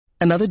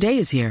Another day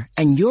is here,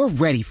 and you're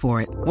ready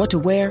for it. What to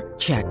wear?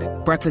 Check.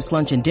 Breakfast,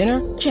 lunch, and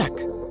dinner? Check.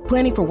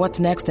 Planning for what's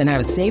next and how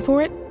to save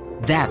for it?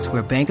 That's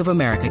where Bank of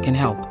America can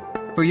help.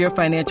 For your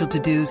financial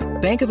to-dos,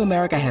 Bank of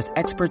America has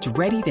experts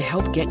ready to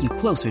help get you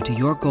closer to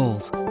your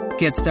goals.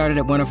 Get started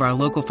at one of our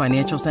local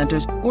financial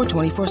centers or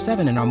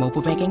 24/7 in our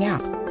mobile banking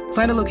app.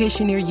 Find a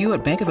location near you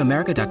at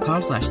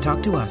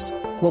bankofamerica.com/talktous.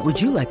 What would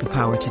you like the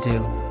power to do?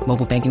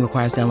 Mobile banking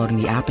requires downloading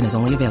the app and is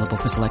only available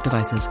for select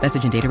devices.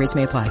 Message and data rates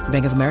may apply.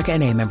 Bank of America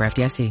N.A., member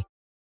FDIC.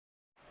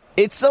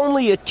 It's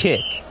only a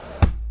kick,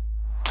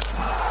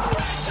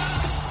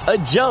 a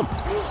jump,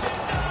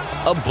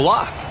 a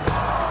block.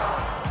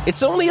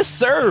 It's only a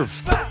serve.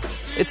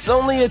 It's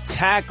only a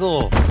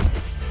tackle,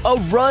 a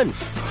run.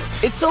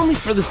 It's only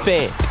for the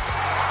fans.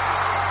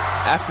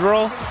 After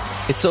all,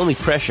 it's only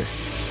pressure.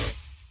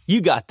 You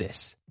got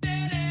this.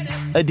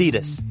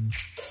 Adidas.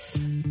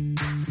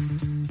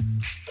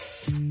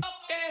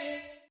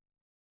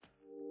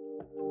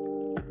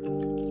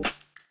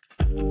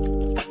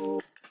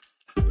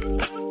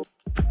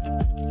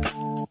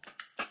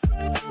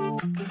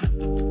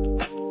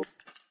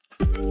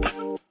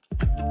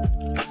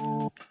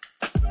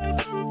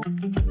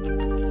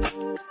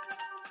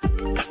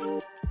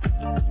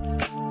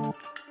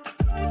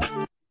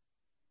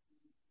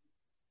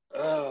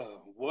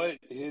 What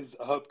is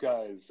up,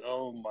 guys?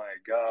 Oh my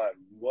God,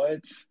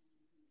 what?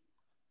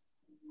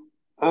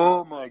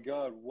 Oh my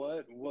God,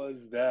 what was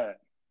that?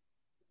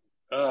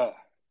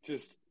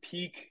 Just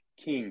peak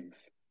Kings.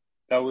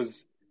 That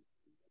was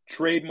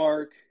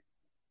trademark,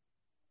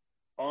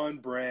 on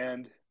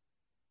brand,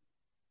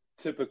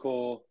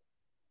 typical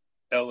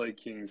LA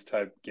Kings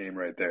type game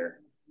right there.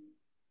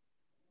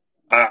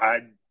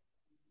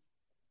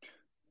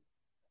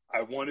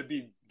 I want to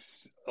be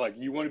like,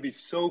 you want to be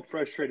so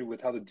frustrated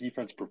with how the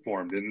defense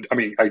performed, and I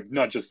mean,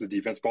 not just the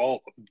defense, but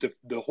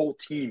the whole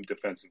team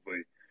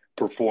defensively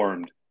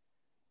performed.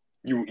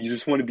 You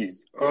just want to be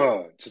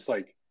just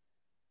like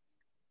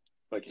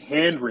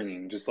hand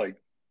wringing, just like,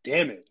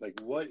 damn it, like,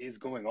 what is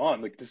going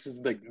on? Like, this is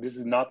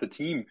not the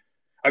team.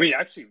 I mean,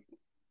 actually,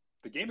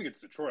 the game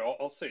against Detroit,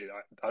 I'll say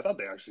I thought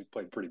they actually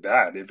played pretty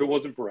bad. If it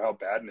wasn't for how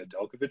bad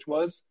Nedeljkovic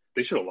was,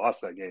 they should have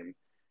lost that game.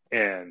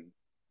 And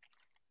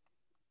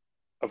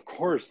of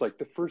course, like,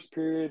 the first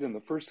period and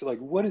the first, like,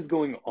 what is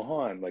going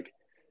on? Like,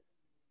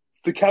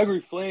 it's the Calgary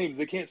Flames.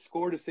 They can't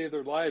score to save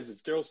their lives.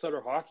 It's Daryl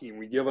Sutter hockey, and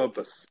we give up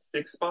a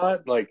 6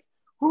 spot. Like,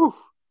 whew.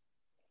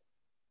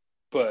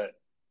 But,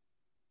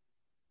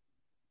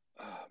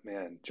 oh,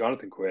 man,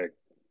 Jonathan Quick.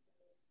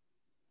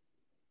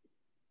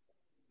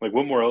 Like,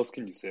 what more else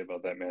can you say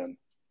about that man?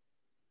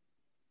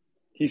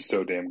 He's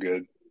so damn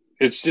good.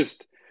 It's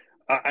just,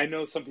 I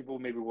know some people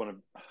maybe want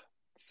to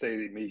say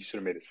that maybe he should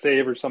have made a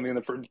save or something in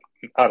the first.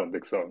 I don't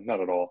think so. Not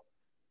at all.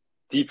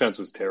 Defense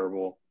was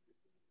terrible.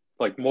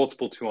 Like,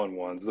 multiple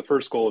 2-on-1s. The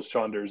first goal is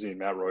Sean Durzi and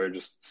Matt Royer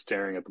just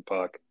staring at the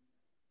puck.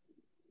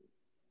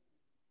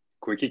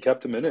 Quickie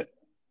kept him in it.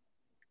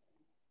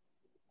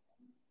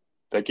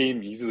 That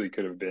game easily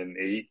could have been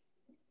 8,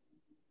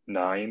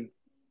 9,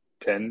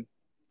 10.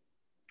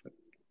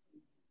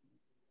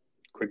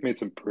 Quick made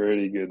some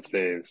pretty good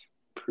saves.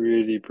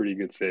 Pretty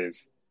good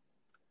saves.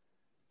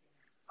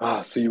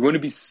 So you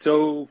wouldn't be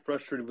so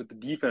frustrated with the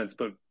defense,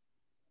 but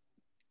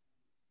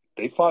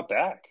they fought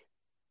back.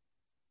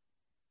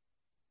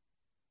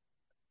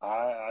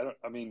 I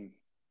mean,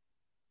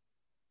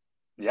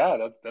 yeah,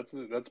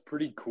 that's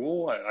pretty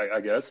cool. I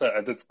guess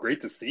that's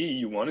great to see.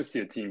 You want to see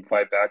a team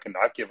fight back and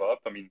not give up.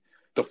 I mean,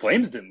 the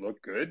Flames didn't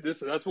look good.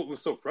 That's what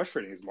was so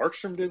frustrating. Is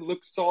Markstrom didn't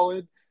look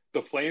solid.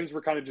 The Flames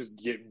were kind of just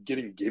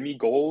getting gimme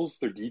goals.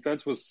 Their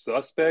defense was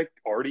suspect.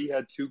 Artie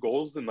had 2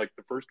 goals in like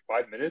the first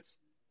 5 minutes.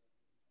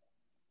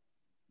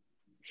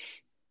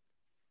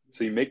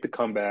 So you make the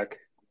comeback,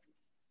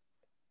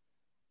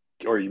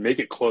 or you make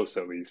it close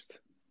at least.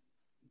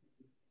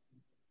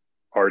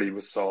 Artie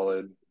was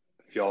solid.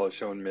 Fiala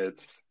shown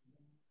mitts.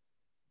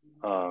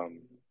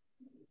 Who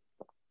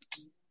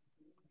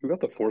got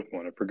the 4th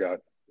one? I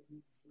forgot.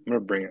 I'm going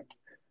to bring it.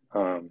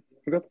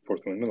 Who got the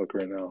 4th one? Let me look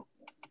right now.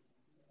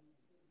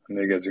 I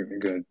know you guys are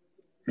good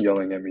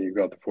yelling at me. You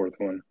got the 4th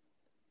one.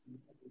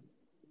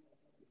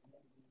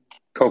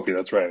 Kopi,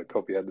 that's right.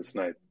 Kopi had the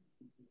snipe.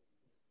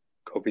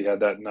 Kopi had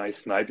that nice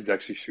snipe. He's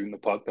actually shooting the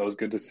puck. That was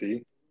good to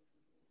see.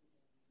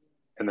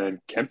 And then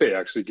Kempe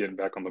actually getting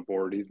back on the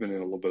board. He's been in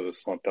a little bit of a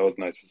slump. That was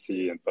nice to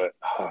see. But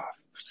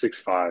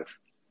 6-5.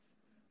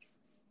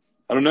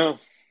 I don't know.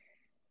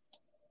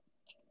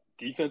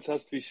 Defense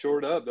has to be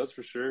shored up. That's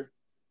for sure.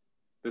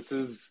 This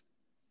is,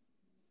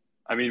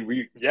 I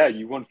mean,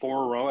 you won 4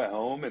 in a row at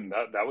home, and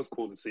that was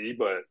cool to see.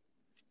 But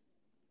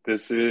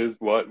this is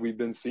what we've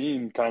been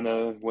seeing kind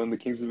of when the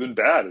Kings have been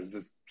bad, is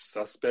this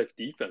suspect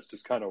defense,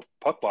 just kind of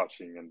puck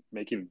watching and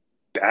making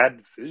bad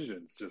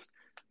decisions, just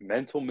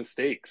mental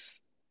mistakes.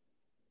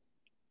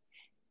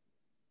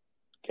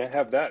 Can't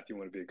have that if you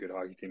want to be a good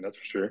hockey team, that's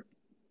for sure.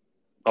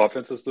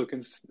 Offense is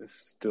looking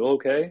still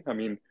okay. I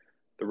mean,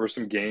 there were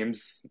some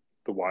games,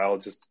 the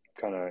Wild just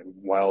kind of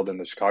Wild in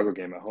the Chicago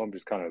game at home,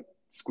 just kind of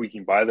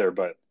squeaking by there.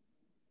 But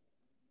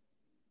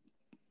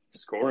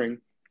scoring.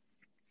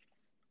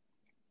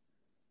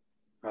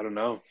 I don't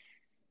know.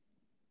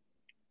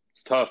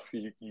 It's tough.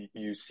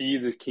 You see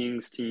the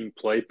Kings team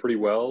play pretty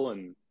well,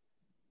 and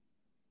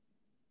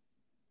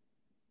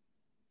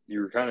you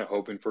were kind of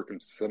hoping for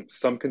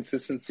some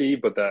consistency,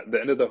 but the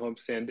end of the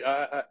homestand,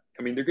 I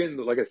mean, they're getting,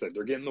 like I said,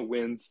 they're getting the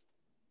wins.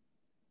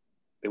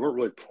 They weren't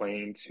really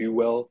playing too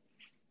well.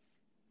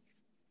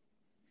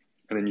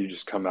 And then you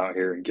just come out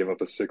here and give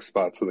up a 6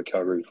 spot to the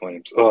Calgary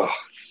Flames. Ugh,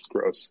 it's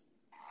gross.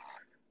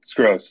 It's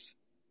gross.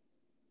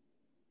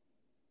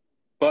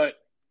 But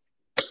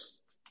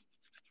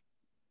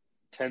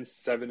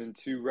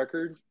 10-7-2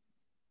 record.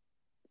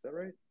 Is that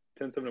right?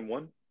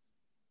 10-7-1?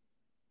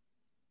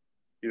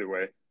 Either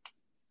way.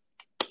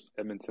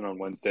 Edmonton on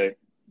Wednesday.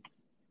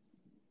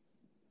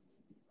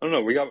 I don't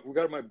know. We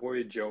got my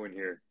boy Joe in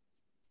here.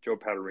 Joe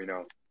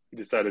Paterino. He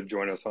decided to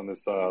join us on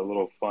this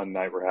little fun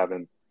night we're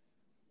having.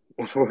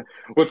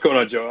 What's going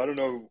on, Joe? I don't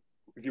know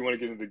if you want to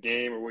get into the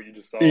game or what you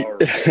just saw, or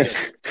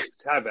just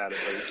have at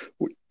it.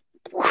 Buddy.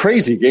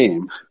 Crazy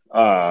game.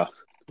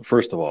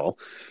 First of all,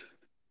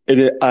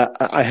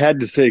 I had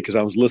to say, because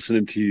I was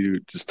listening to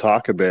you just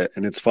talk a bit,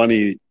 and it's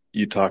funny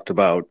you talked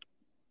about,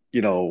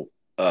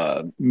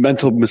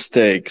 mental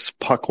mistakes,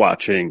 puck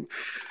watching.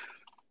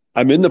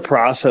 I'm in the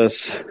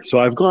process, so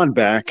I've gone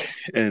back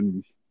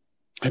and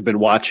I've been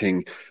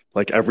watching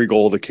like every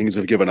goal the Kings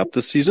have given up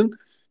this season,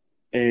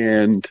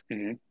 and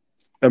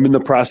I'm in the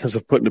process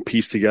of putting a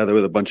piece together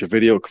with a bunch of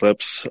video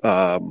clips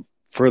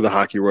for the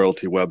Hockey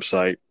Royalty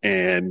website,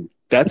 and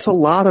that's a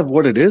lot of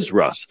what it is,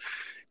 Russ.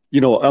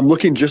 I'm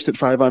looking just at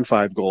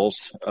 5-on-5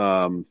 goals.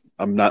 I'm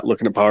not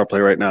looking at power play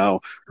right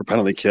now or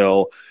penalty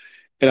kill.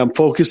 And I'm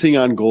focusing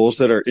on goals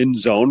that are in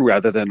zone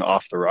rather than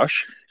off the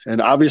rush. And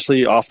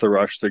obviously off the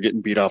rush, they're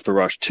getting beat off the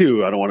rush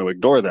too. I don't want to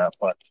ignore that.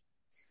 But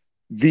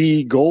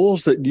the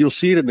goals that you'll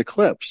see it in the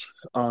clips.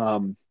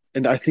 And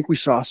I think we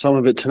saw some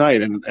of it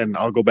tonight. And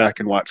I'll go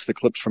back and watch the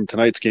clips from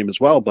tonight's game as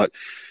well. But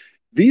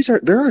there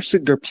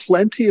are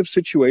plenty of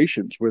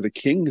situations where the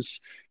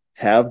Kings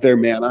have their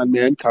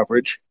man-on-man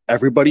coverage.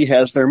 Everybody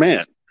has their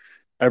man.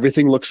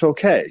 Everything looks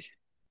okay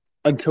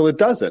until it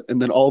doesn't.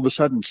 And then all of a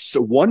sudden,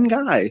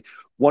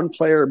 one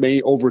player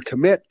may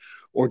overcommit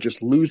or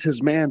just lose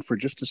his man for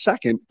just a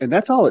second, and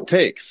that's all it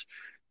takes.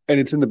 And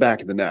it's in the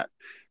back of the net.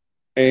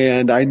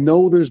 And I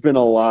know there's been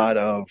a lot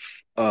of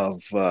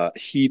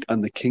heat on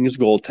the Kings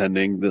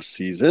goaltending this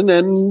season,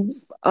 and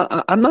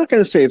I'm not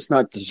going to say it's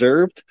not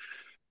deserved,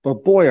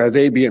 but boy, are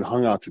they being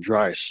hung out to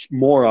dry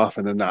more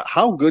often than not.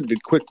 How good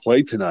did Quick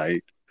play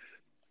tonight,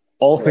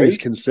 all things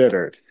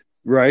considered,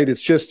 right?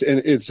 It's just,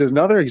 and it's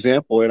another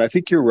example, and I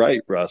think you're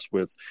right, Russ,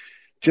 with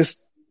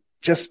just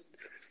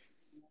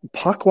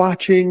puck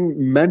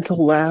watching,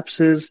 mental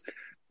lapses,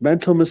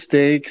 mental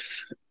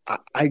mistakes.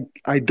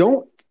 I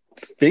don't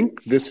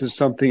think this is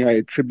something I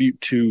attribute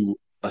to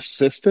a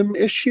system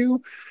issue.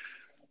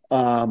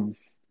 I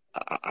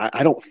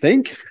don't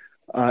think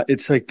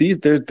it's like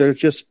they're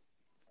just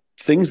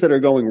things that are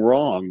going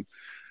wrong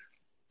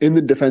in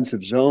the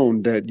defensive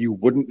zone that you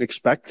wouldn't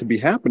expect to be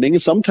happening,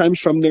 and sometimes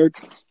from their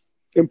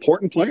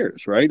important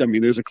players, right? I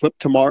mean, there's a clip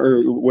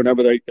tomorrow,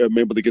 whenever I'm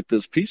able to get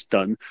this piece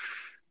done,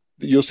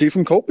 you'll see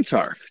from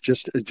Kopitar,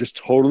 just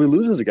totally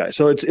loses a guy.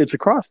 So it's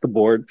across the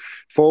board,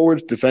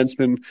 forwards,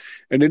 defensemen,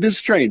 and it is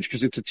strange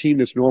because it's a team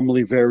that's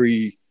normally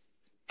very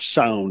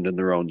sound in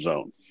their own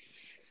zone.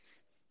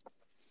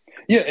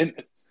 Yeah, and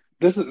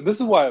this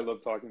is why I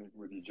love talking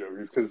with you, Joe,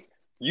 because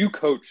you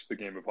coach the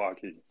game of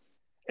hockey,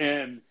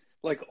 and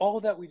like all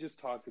that we just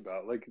talked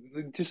about, like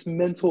just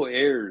mental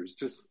errors,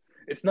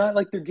 it's not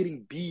like they're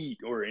getting beat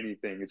or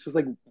anything. It's just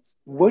like,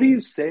 what do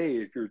you say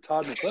if you're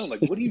Todd McLellan?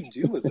 Like, what do you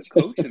do as a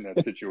coach in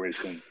that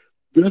situation?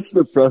 That's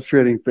the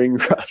frustrating thing,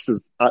 Russ.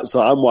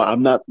 So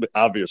I'm not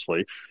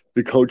obviously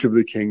the coach of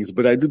the Kings,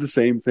 but I do the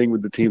same thing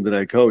with the team that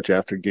I coach.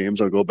 After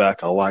games, I'll go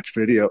back, I'll watch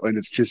video, and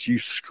it's just you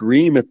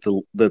scream at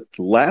the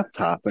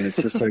laptop, and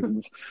it's just like,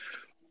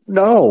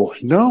 no,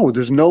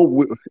 there's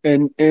no,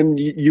 and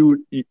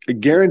you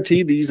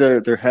guarantee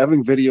they're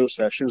having video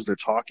sessions, they're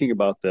talking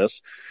about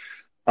this.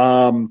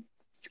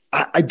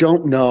 I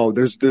don't know.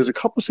 There's a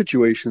couple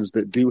situations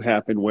that do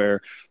happen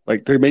where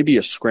like there may be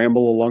a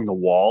scramble along the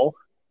wall,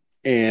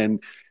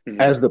 and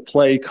as the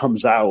play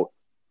comes out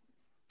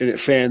and it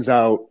fans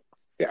out,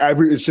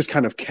 it's just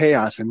kind of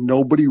chaos and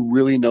nobody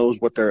really knows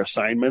what their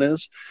assignment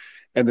is.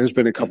 And there's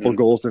been a couple of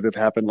goals that have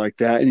happened like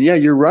that. And yeah,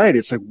 you're right.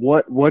 It's like,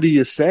 what do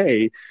you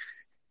say?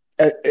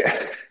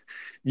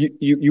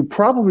 You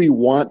probably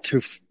want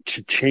to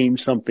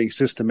change something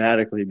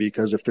systematically,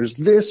 because if there's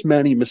this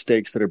many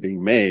mistakes that are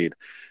being made,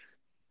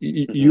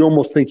 you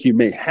almost think you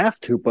may have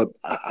to, but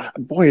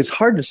boy, it's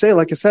hard to say.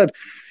 Like I said,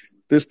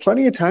 there's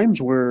plenty of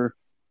times where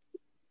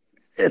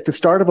at the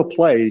start of a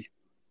play,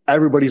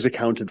 everybody's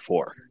accounted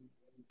for.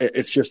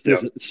 It's just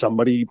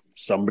somebody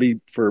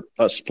for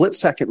a split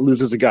second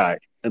loses a guy,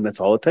 and that's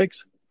all it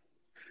takes.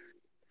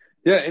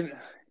 Yeah, and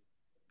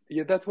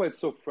that's why it's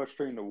so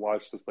frustrating to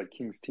watch this like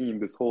Kings team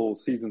this whole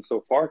season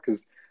so far,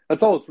 because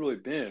that's all it's really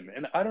been.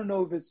 And I don't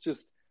know if it's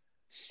just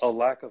a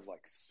lack of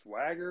like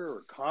swagger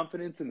or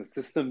confidence in the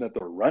system that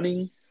they're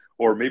running,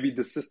 or maybe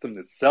the system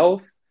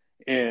itself.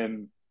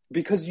 And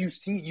because you've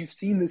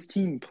seen this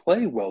team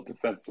play well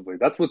defensively,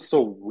 that's what's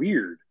so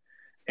weird.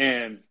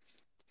 And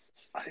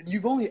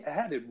you've only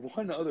added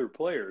one other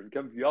player in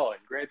Kevin Fiala.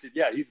 And granted,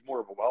 yeah, he's more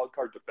of a wild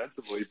card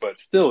defensively, but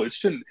still, it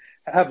shouldn't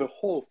have a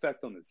whole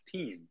effect on this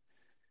team.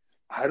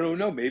 I don't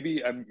know.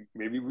 Maybe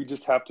we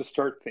just have to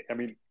start.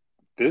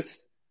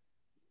 This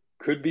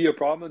could be a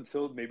problem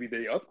until maybe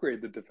they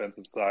upgrade the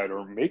defensive side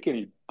or make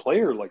any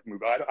player like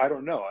move. I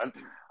don't know.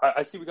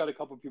 I see we got a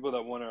couple of people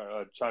that want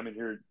to chime in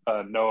here.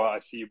 Noah, I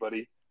see you,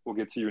 buddy. We'll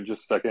get to you in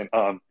just a second.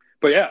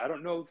 But yeah, I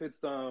don't know if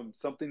it's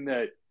something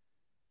that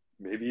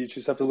maybe you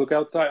just have to look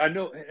outside. I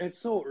know it's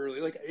so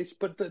early.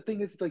 But the thing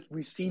is, like,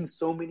 we've seen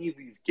so many of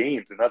these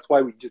games, and that's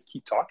why we just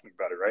keep talking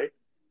about it, right?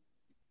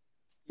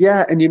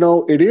 Yeah, and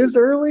it is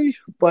early,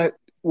 but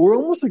we're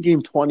almost at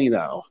game 20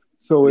 now.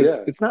 So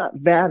it's not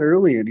that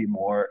early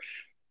anymore.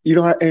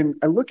 And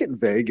I look at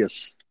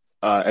Vegas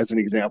as an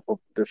example of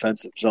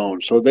defensive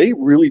zone. So they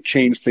really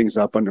changed things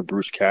up under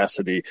Bruce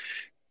Cassidy,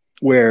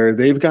 where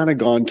they've kind of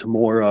gone to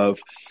more of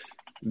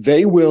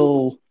they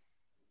will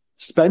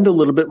spend a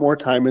little bit more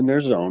time in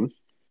their zone.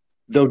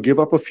 They'll give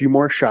up a few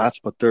more shots,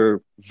 but they're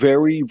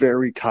very,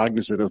 very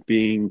cognizant of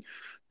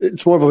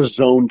it's more of a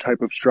zone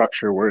type of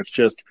structure where it's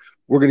just,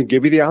 we're going to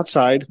give you the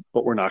outside,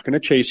 but we're not going to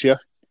chase you.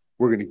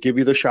 We're going to give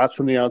you the shots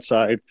from the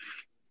outside,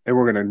 and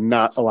we're going to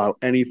not allow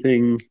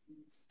anything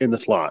in the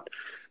slot.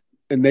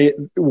 And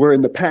where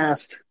in the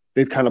past,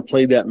 they've kind of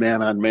played that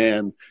man on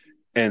man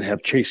and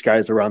have chased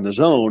guys around the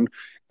zone.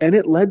 And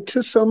it led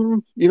to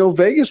some,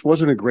 Vegas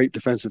wasn't a great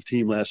defensive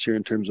team last year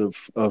in terms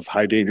of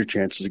high danger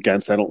chances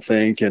against, I don't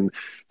think. And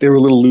they were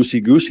a little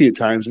loosey-goosey at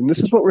times. And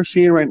this is what we're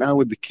seeing right now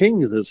with the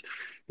Kings is,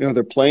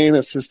 they're playing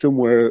a system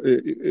where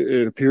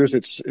it appears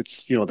it's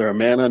they're a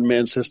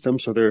man-on-man system.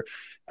 So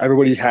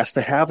everybody has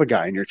to have a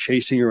guy, and you're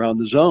chasing around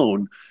the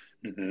zone.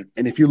 Mm-hmm.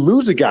 And if you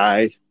lose a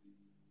guy,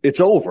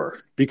 it's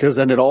over because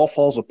then it all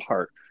falls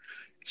apart.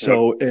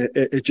 So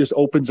it just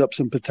opens up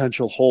some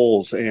potential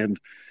holes. And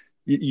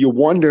you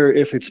wonder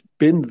if it's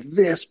been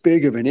this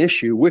big of an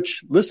issue,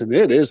 which, listen,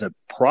 it is a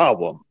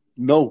problem.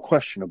 No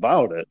question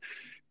about it.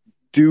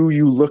 Do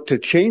you look to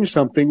change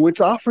something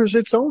which offers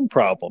its own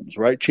problems,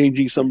 right?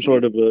 Changing some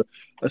sort of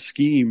a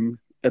scheme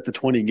at the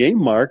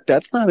 20-game mark,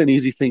 that's not an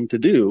easy thing to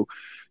do.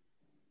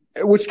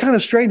 What's kind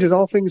of strange is,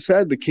 all things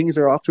said, the Kings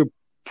are off to a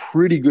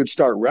pretty good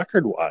start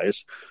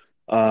record-wise.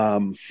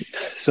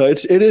 So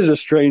it is a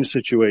strange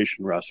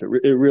situation, Russ. It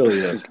really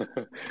is.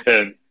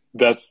 And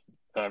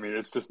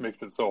it just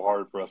makes it so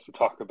hard for us to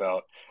talk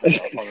about on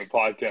the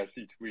podcast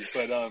each week.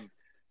 But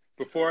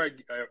before I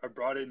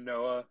brought in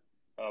Noah,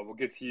 we'll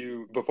get to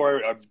you.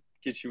 Before I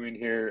get you in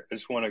here, I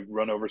just want to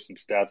run over some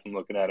stats I'm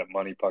looking at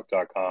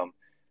moneypuck.com.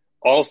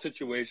 All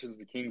situations,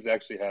 the Kings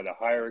actually had a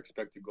higher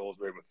expected goals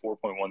rate with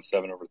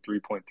 4.17 over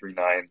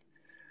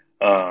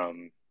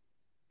 3.39.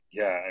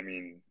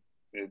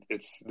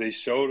 They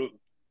showed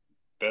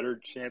better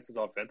chances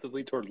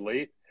offensively toward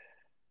late,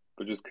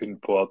 but just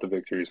couldn't pull out the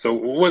victory. So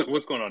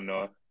what's going on,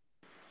 Noah?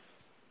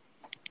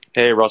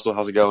 Hey, Russell,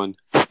 how's it going?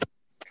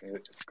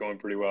 It's going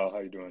pretty well. How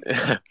you doing?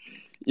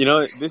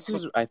 This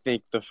is, I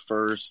think, the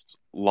first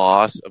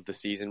loss of the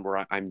season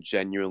where I'm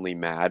genuinely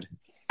mad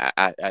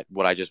at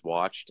what I just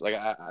watched.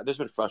 There's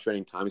been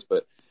frustrating times,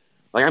 but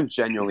I'm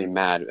genuinely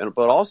mad.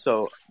 But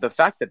also, the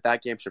fact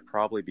that game should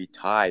probably be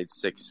tied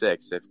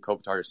 6-6 if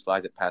Kopitar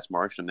slides it past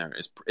Markstrom there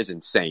is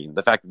insane.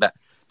 The fact that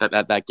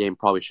game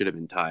probably should have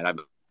been tied.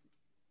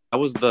 That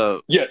was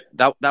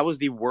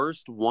the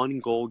worst one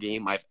goal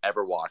game I've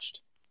ever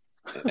watched.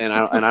 And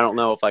I don't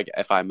know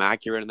if I'm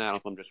accurate in that, or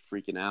if I'm just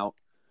freaking out.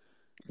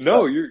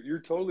 No, you're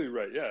totally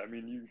right. Yeah,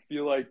 you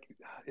feel like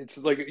it's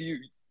like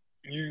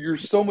you're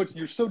so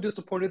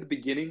disappointed at the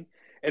beginning,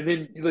 and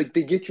then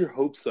they get your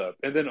hopes up,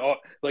 and then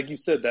like you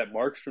said, that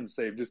Markstrom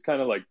save just kind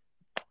of like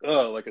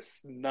a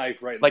knife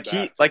right in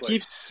the back.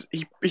 He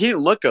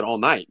didn't look good all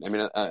night.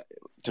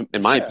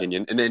 In my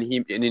opinion, and then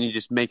he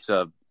just makes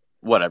a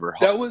whatever.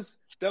 That was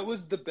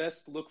the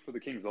best look for the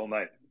Kings all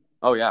night.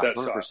 Oh yeah,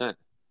 100%.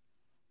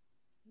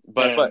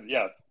 But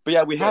we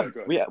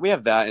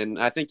have that, and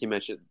I think you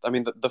mentioned.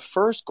 The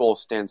first goal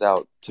stands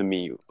out to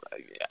me.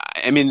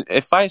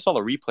 If I saw the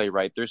replay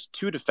right, there's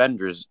two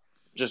defenders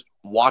just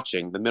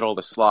watching the middle of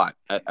the slot.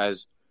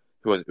 Was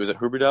it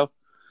Huberdeau?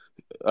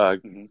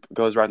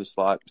 Goes right in the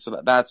slot. So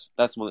that's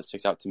one that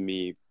sticks out to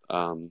me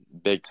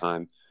big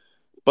time.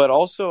 But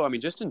also,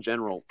 just in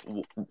general,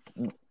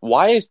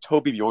 why is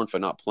Toby Bjornfot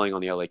not playing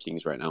on the LA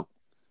Kings right now?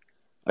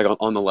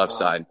 On the left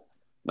side.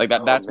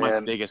 That's my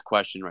biggest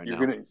question right now.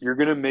 You're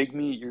gonna make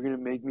me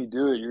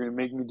do it. You're gonna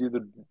make me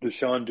do the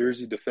Sean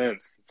Durzi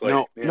defense. It's I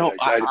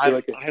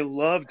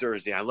love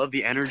Durzi. I love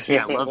the energy.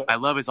 I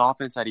love his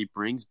offense that he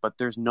brings. But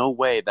there's no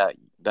way that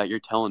you're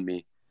telling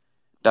me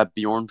that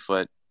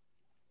Bjornfot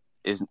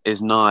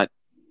is not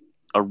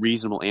a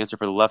reasonable answer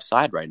for the left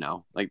side right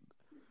now. I'll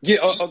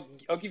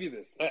give you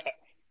this.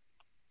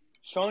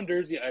 Sean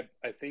Durzi,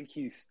 I think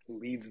he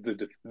leads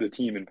the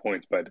team in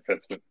points by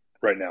defenseman.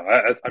 right now.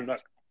 I'm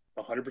not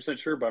 100%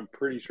 sure, but I'm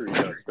pretty sure he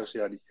does,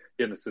 especially how he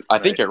get an assist. I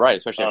think you're right,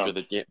 especially after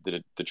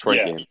the Detroit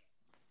game.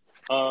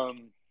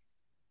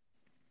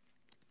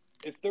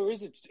 If there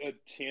is a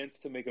chance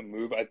to make a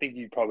move, I think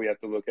you probably have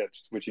to look at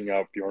switching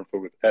out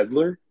Bjornfot with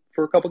Edler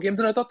for a couple games,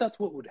 and I thought that's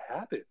what would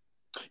happen.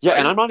 Yeah,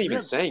 and I'm not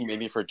even saying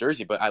maybe for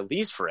Jersey, but at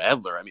least for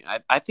Edler. I mean,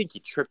 I think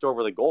he tripped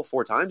over the goal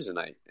 4 times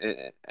tonight,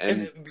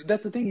 and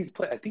that's the thing.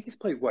 I think he's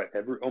played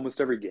almost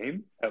every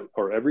game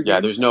or every game. Yeah,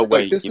 there's no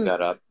way he'd keep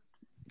that up.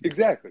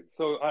 Exactly.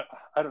 So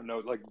I don't know.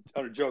 Like, I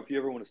don't know, Joe, if you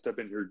ever want to step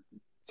in here,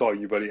 it's all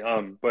you, buddy.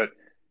 But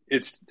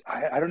it's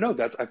I don't know.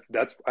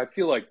 I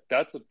feel like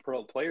that's a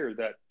pro player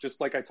that, just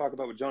like I talk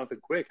about with Jonathan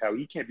Quick, how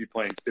he can't be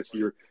playing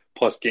 50 or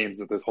plus games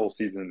of this whole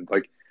season.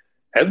 Like,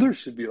 Edler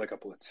should be like a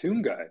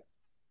platoon guy,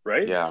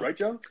 right? Yeah. Right,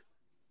 Joe?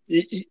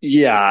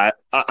 Yeah,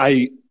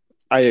 I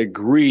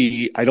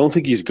agree. I don't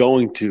think he's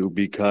going to,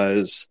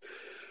 because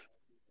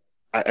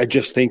I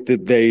just think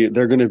that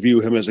they're going to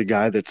view him as a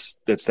guy that's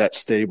that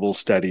stable,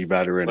 steady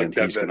veteran, like, and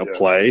he's going to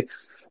play.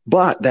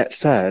 But that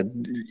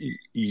said,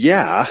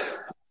 yeah,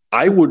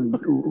 I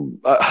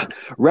would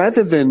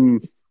rather than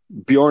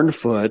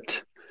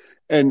Bjornfot.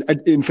 And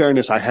in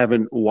fairness, I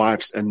haven't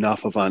watched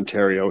enough of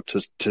Ontario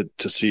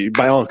to see.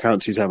 By all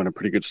accounts, he's having a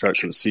pretty good start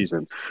to the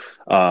season.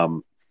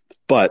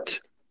 But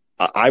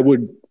I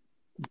would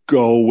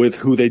go with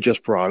who they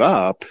just brought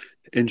up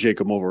in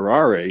Jacob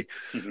Moverare.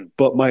 Mm-hmm.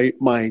 But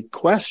my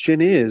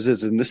question is,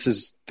 and this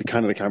is the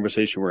kind of the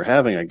conversation we're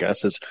having, I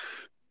guess,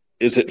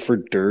 is it for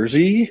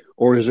Durzi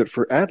or is it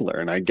for Edler?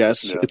 And I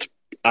guess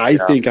I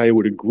think I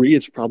would agree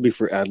it's probably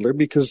for Edler,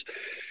 because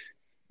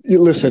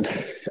listen,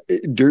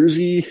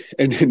 Durzi,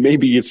 and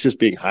maybe it's just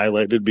being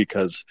highlighted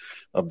because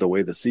of the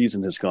way the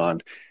season has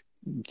gone.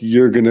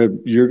 You're gonna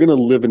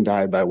live and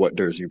die by what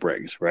Durzi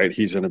brings, right?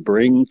 He's gonna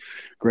bring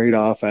great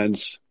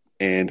offense,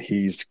 and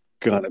he's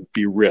gonna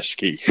be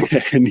risky,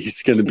 and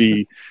he's gonna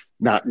be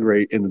not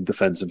great in the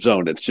defensive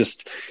zone. It's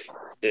just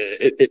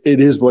it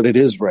is what it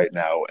is right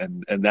now,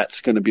 and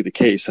that's going to be the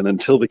case. And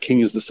until the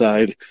Kings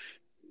decide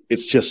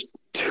it's just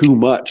too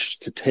much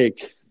to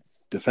take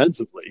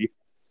defensively,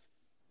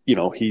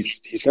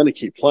 he's going to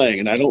keep playing.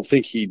 And I don't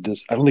think he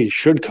does. I don't think he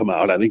should come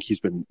out. I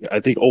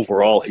think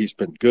overall he's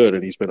been good,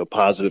 and he's been a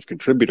positive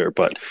contributor.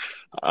 But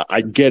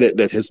I get it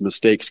that his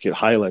mistakes get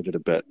highlighted a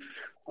bit.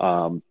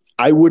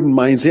 I wouldn't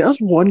mind saying, I was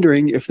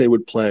wondering if they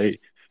would play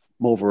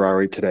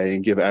Moverare today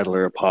and give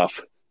Edler a puff.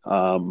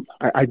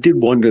 I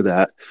did wonder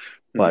that,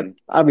 but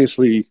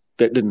obviously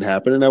that didn't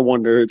happen. And I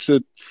wonder, it's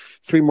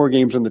 3 more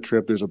games on the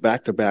trip. There's a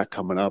back-to-back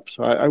coming up.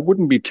 So I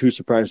wouldn't be too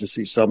surprised to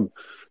see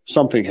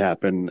something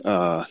happen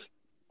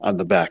on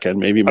the back end.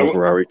 Maybe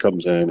Moverare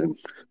comes in and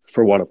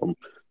for one of them.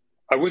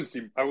 I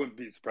wouldn't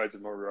be surprised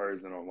if Moverare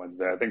is in on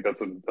Wednesday. I think that's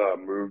a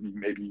move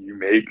maybe you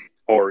make,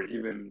 or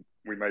even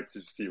we might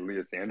see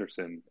Elias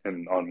Anderson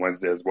on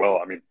Wednesday as well.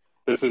 I mean,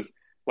 this is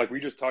like we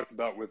just talked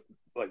about with,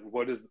 like,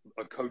 what does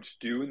a coach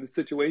do in the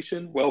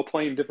situation? Well,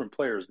 playing different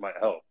players might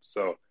help.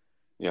 So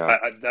yeah,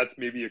 that's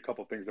maybe a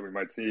couple things that we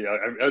might see.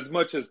 As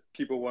much as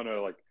people want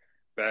to like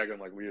bag on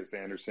like Elias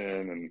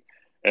Anderson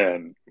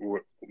and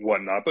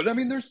whatnot, but I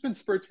mean, there's been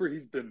spurts where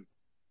he's been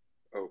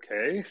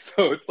okay.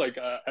 So it's like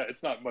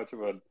it's not much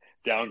of a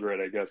downgrade,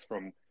 I guess,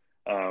 from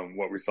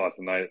what we saw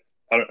tonight.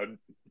 I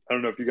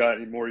don't know if you got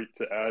any more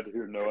to add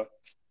here, Noah.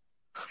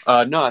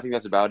 No, I think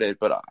that's about it.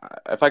 But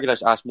if I could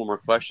just ask one more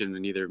question,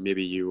 and either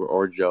maybe you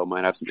or Joe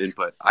might have some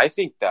input. I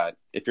think that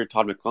if you're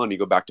Todd McLellan, you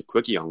go back to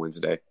Quickie on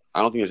Wednesday.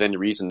 I don't think there's any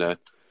reason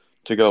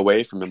to go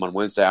away from him on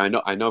Wednesday.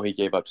 I know he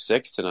gave up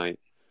 6 tonight,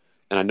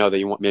 and I know that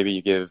you want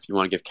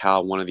to give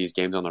Cal one of these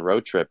games on the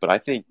road trip. But I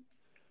think,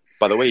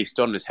 by the way, he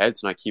stood on his head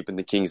tonight, keeping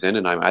the Kings in,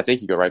 and I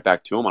think you go right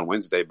back to him on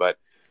Wednesday. But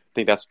I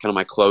think that's kind of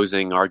my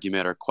closing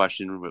argument or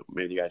question.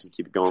 Maybe you guys can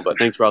keep it going. But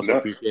thanks, Russell.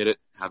 Appreciate it.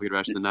 Have a good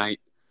rest of the night.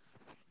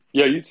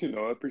 Yeah, you too,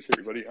 Noah. I appreciate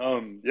you, buddy.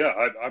 Yeah,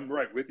 I'm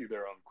right with you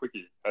there on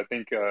Quickie. I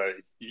think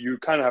you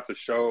kind of have to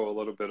show a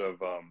little bit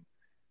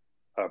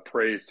of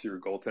praise to your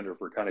goaltender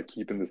for kind of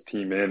keeping this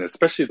team in,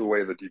 especially the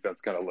way the defense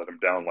kind of let him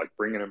down. Like,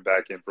 bringing him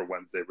back in for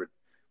Wednesday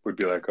would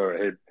be like,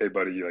 oh, hey,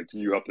 buddy, like,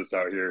 you helped us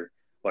out here.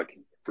 Like,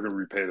 we're going to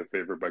repay the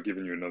favor by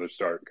giving you another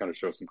start, kind of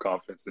show some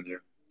confidence in you.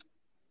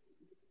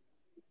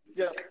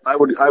 Yeah, I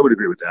would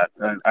agree with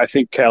that. I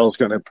think Cal's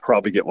going to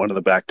probably get one of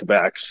the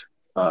back-to-backs.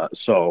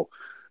 So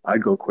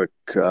I'd go quick.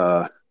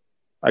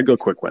 I'd go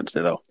quick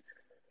Wednesday though.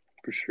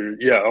 For sure.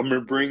 Yeah, I'm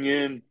gonna bring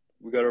in.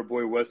 We got our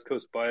boy West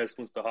Coast Bias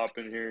wants to hop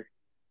in here.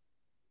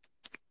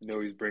 You know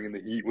he's bringing the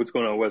heat. What's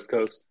going on, West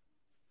Coast?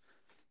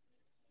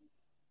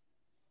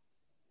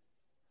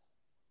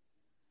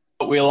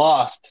 We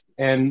lost,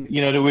 and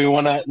do we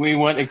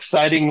want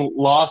exciting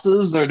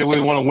losses, or do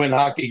we want to win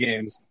hockey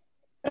games?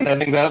 And I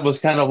think that was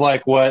kind of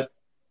like what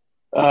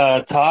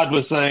Todd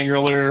was saying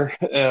earlier.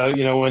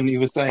 When he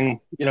was saying,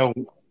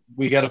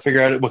 we got to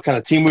figure out what kind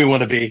of team we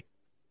want to be.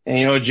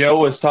 And, Joe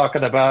was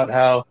talking about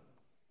how,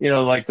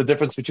 like the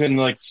difference between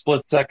like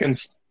split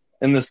seconds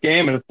in this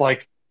game. And it's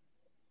like,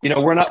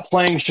 we're not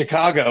playing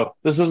Chicago.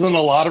 This isn't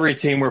a lottery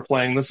team we're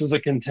playing. This is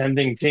a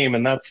contending team.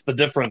 And that's the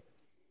difference.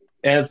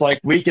 And it's like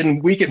we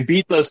can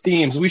beat those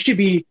teams. We should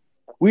be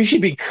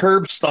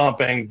curb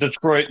stomping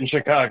Detroit and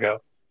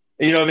Chicago.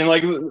 You know, I mean,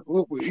 like,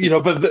 you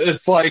know, but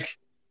it's like,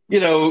 you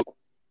know,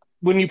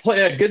 when you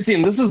play a good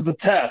team, this is the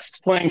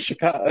test. Playing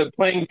Chicago,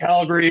 playing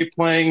Calgary,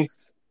 playing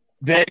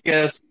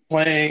Vegas,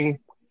 playing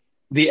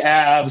the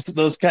Avs,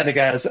 those kind of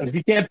guys. And if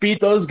you can't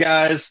beat those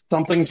guys,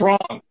 something's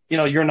wrong. You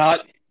know, you're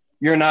not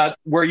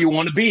where you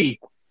want to be.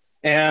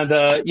 And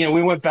you know,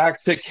 we went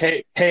back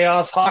to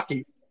chaos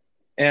hockey.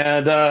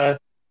 And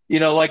you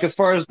know, like as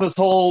far as this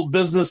whole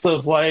business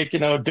of like, you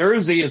know,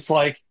 Jersey, it's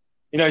like,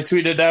 you know, I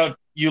tweeted out,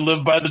 you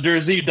live by the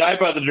Jersey, you die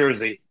by the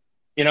Jersey.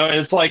 You know, and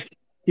it's like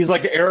he's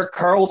like Erik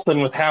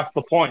Karlsson with half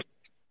the point.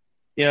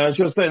 You know, it's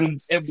just been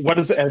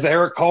has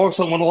Erik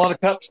Karlsson won a lot of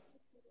cups?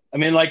 I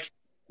mean, like,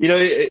 you know,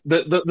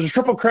 the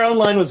Triple Crown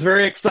line was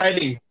very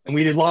exciting, and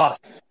we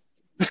lost.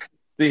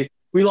 We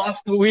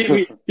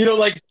you know,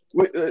 like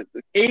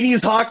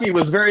 80s hockey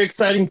was very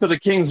exciting for the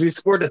Kings. We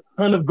scored a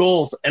ton of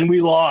goals, and we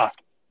lost.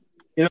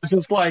 You know, it's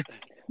just like,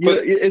 you know,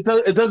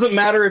 it doesn't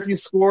matter if you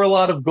score a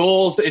lot of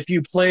goals if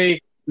you play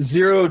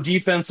zero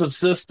defensive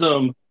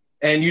system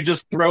and you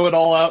just throw it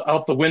all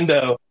out the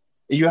window.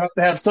 You have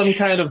to have some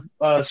kind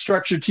of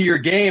structure to your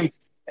game.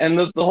 And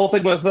the whole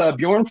thing with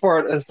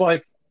Bjornfot is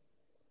like,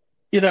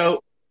 you know,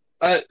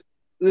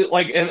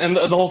 like, and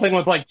the whole thing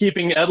with like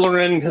keeping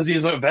Edler in because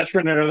he's a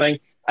veteran and everything.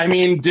 I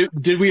mean,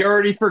 did we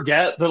already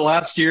forget that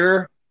last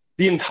year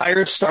the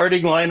entire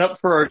starting lineup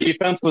for our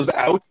defense was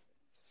out,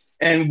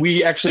 and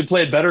we actually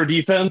played better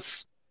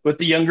defense with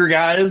the younger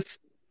guys?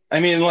 I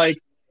mean, like,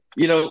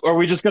 you know, are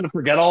we just going to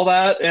forget all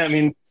that? I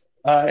mean,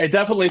 I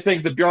definitely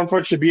think that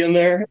Bjornfot should be in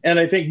there, and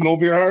I think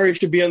Moverari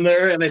should be in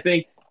there, and I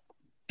think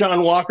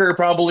John Walker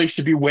probably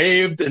should be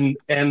waived, and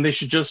they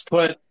should just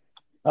put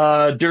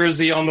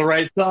Jersey on the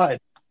right side,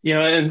 you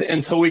know, and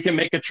until we can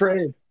make a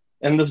trade.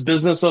 And this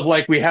business of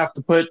like we have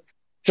to put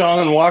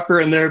John Walker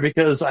in there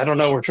because I don't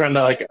know, we're trying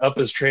to like up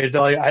his trade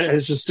value. I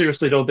just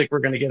seriously don't think we're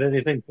going to get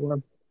anything for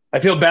him. I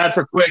feel bad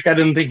for Quick. I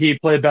didn't think he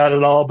played bad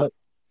at all, but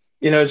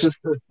you know, it's just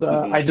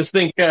I just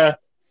think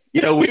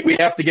you know, we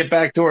have to get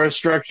back to our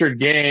structured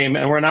game,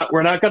 and we're not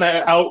going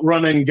to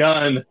outrun and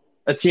gun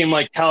a team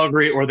like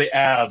Calgary or the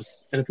Avs.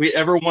 And if we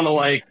ever want to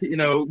like, you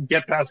know,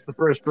 get past the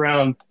first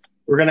round,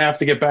 we're going to have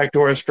to get back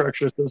to our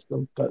structure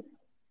system. But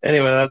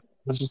anyway,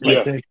 that's just my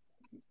take.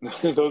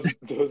 those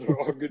are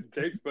all good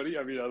takes, buddy.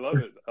 I mean, I love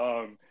it.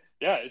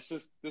 Yeah, it's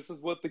just, this is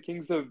what the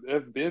Kings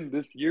have been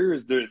this year.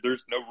 Is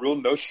there's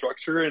no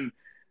structure, and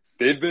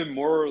they've been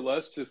more or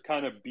less just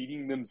kind of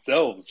beating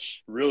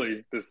themselves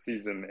really this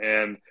season.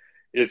 And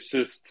it's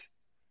just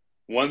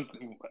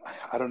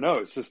I don't know.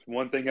 It's just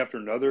one thing after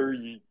another.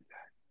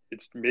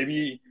 It's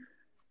maybe,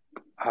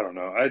 I don't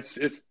know. It's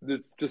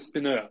just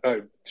been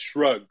a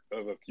shrug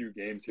of a few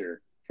games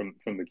here from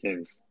the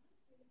Kings.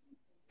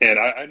 And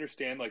I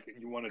understand, like,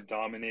 you want to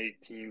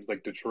dominate teams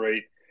like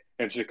Detroit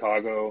and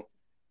Chicago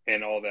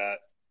and all that.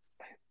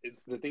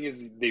 The thing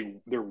is,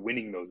 they're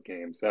winning those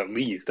games, at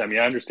least. I mean,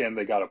 I understand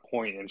they got a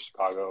point in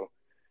Chicago,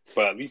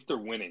 but at least they're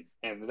winning.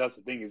 And that's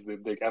the thing, is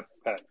that they got,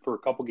 for a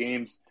couple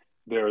games,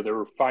 they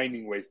were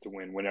finding ways to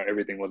win when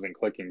everything wasn't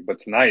clicking. But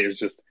tonight, it's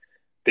just,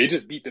 they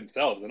just beat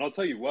themselves. And I'll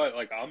tell you what,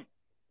 like, I'm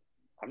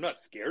not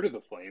scared of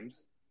the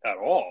Flames at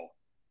all.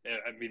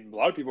 I mean, a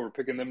lot of people were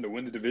picking them to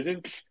win the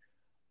division.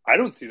 I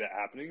don't see that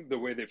happening the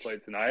way they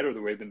played tonight or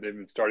the way that they've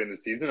been starting the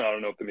season. I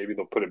don't know if maybe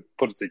they'll put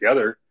it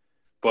together,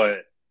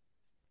 but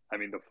I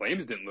mean, the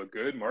Flames didn't look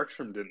good.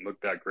 Markstrom didn't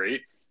look that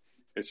great.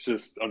 It's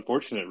just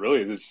unfortunate,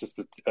 really. It's just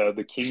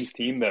the Kings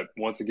team that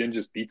once again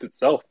just beats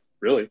itself,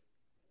 really.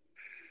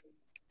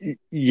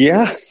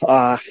 Yeah,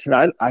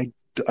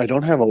 I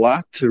don't have a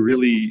lot to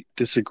really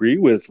disagree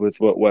with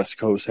what West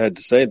Coast had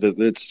to say. That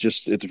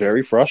it's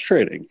very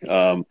frustrating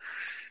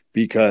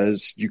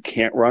because you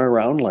can't run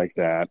around like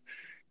that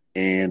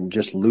and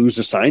just lose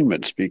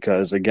assignments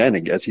because,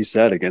 again, as he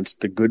said,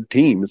 against the good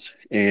teams.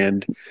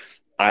 And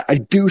I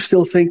do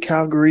still think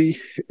Calgary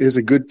is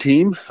a good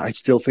team. I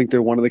still think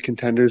they're one of the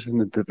contenders in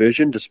the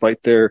division,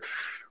 despite their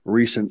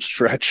recent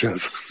stretch of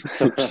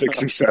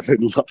 6 or 7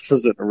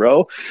 losses in a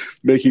row,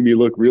 making me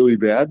look really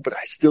bad. But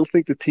I still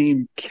think the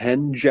team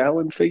can gel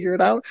and figure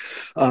it out.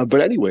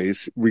 But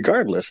anyways,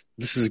 regardless,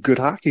 this is a good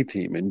hockey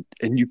team,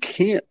 and you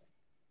can't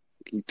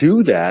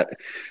do that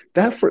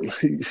for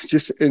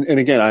just, and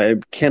again, I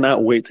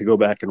cannot wait to go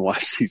back and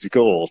watch these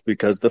goals,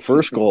 because the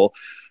first goal,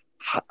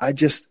 I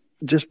just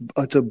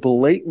it's a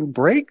blatant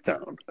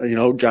breakdown. You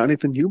know,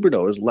 Jonathan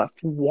Huberdeau is left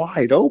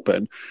wide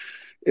open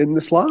in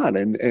the slot,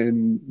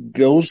 and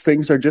those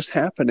things are just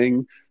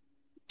happening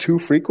too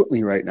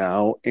frequently right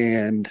now.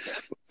 And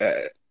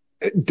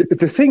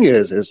the thing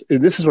is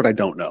this is what I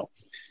don't know,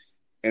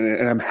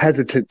 and I'm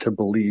hesitant to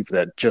believe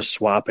that just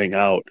swapping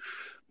out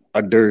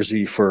a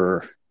Jersey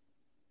for,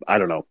 I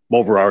don't know,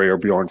 Moverari or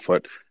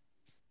Bjornfot,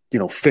 you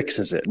know,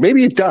 fixes it.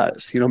 Maybe it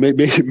does. You know,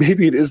 maybe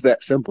it is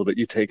that simple that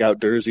you take out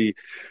Jersey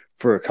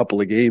for a couple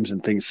of games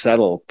and things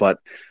settle. But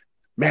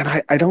man,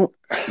 I don't.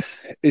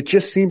 It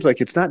just seems like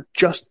it's not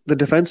just the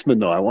defenseman,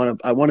 though.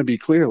 I want to be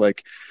clear.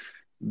 Like,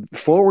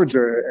 forwards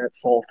are at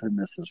fault in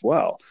this as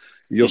well.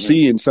 You'll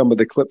see in some of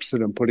the clips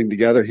that I'm putting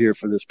together here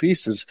for this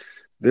piece is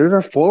there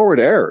are forward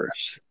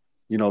errors.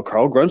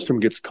 Carl Grundstrom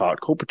gets caught,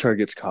 Kopitar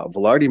gets caught,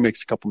 Velarde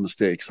makes a couple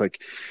mistakes.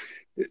 Like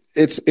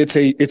it's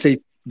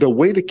the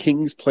way the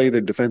Kings play their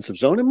defensive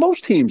zone, and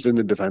most teams in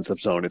the defensive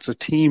zone, it's a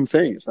team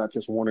thing. It's not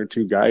just one or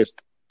two guys.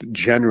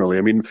 Generally,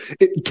 I mean,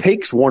 it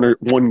takes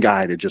one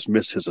guy to just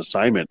miss his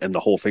assignment, and the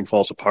whole thing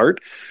falls apart.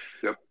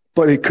 Yep.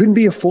 But it couldn't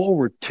be a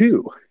forward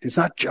too. It's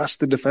not just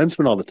the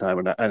defenseman all the time,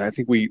 and I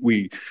think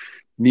we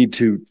need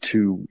to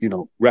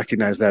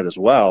recognize that as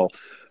well.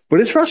 But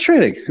it's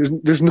frustrating.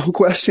 There's no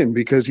question,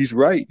 because he's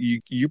right.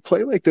 You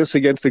play like this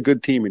against a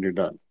good team and you're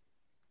done.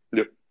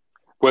 Yep.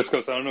 West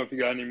Coast, I don't know if you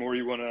got any more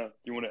you wanna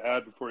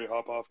add before you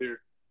hop off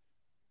here.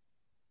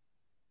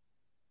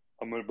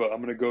 I'm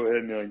gonna go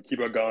ahead and keep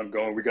on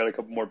going. We got a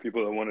couple more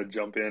people that want to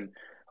jump in.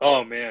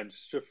 Oh man,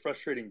 just a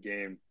frustrating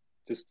game.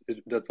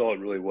 That's all it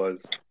really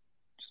was.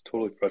 Just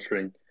totally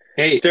frustrating.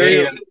 Hey,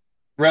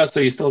 Russ,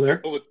 are you still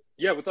there? Oh,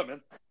 yeah. What's up,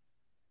 man?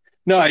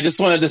 No, I just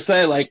wanted to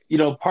say,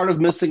 part of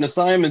missing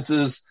assignments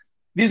is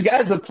these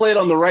guys have played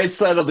on the right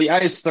side of the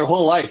ice their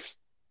whole life.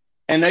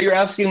 And now you're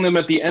asking them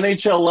at the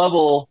NHL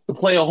level to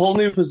play a whole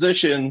new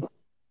position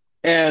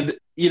and,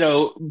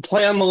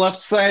 play on the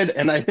left side.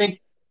 And I think,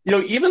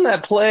 even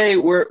that play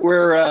where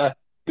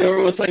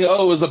everyone was saying,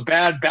 it was a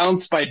bad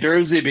bounce by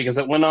Durzi because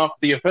it went off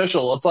the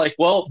official. It's like,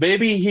 well,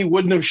 maybe he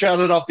wouldn't have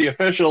shouted off the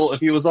official if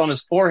he was on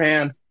his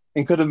forehand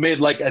and could have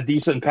made a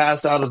decent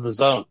pass out of the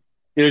zone.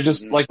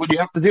 Just when you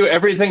have to do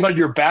everything on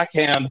your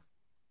backhand,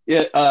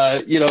 and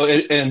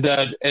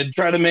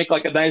try to make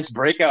a nice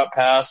breakout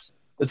pass,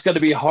 it's going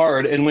to be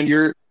hard. And when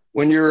you're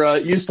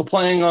used to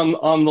playing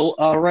on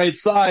the right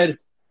side,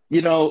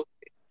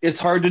 it's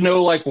hard to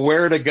know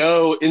where to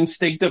go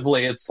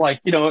instinctively. It's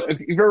if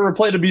you've ever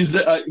played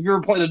if you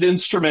ever played an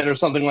instrument or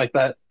something like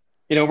that,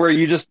 where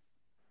you just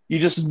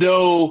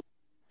know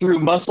through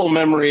muscle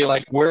memory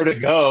where to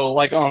go,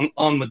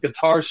 on the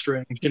guitar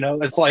strings.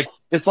 It's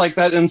like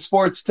that in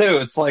sports too.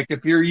 It's like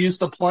if you're used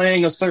to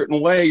playing a certain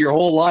way your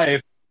whole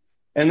life,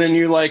 and then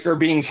you are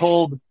being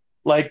told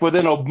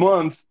within a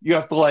month you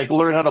have to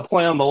learn how to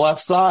play on the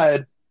left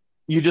side,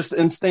 you just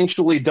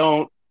instinctually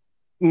don't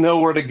know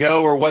where to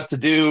go or what to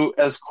do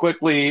as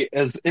quickly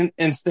as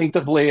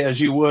instinctively as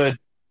you would.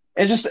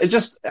 You're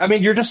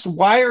just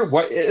wired.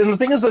 And the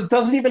thing is, it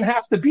doesn't even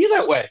have to be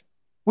that way.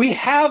 We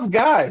have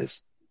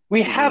guys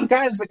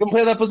that can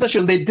play that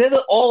position. They did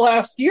it all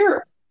last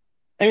year.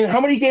 I mean,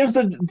 how many games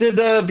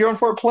did Bjorn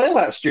Fort play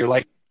last year?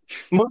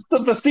 Most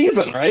of the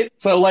season, right?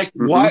 So,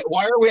 why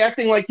are we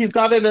acting like he's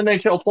not an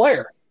NHL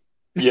player?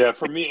 Yeah,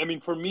 for me,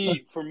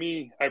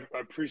 I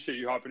appreciate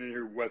you hopping in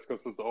here, West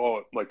Coast. It's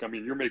all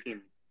you're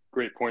making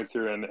great points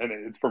here, and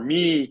it's for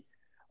me.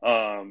 We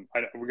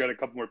got a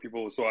couple more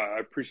people, so I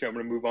appreciate. I'm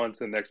going to move on to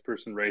the next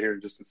person right here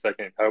in just a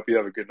second. I hope you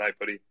have a good night,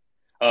 buddy.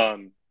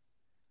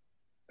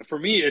 For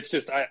me, it's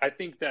just I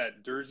think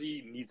that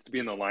Durzi needs to be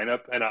in the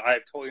lineup, and I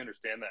totally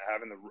understand that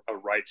having a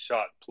right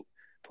shot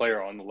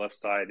player on the left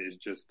side is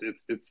just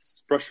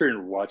it's frustrating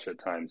to watch at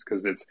times,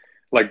 because it's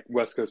like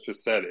West Coast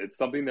just said, it's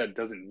something that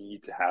doesn't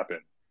need to happen.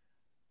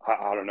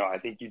 I don't know. I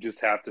think you just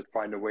have to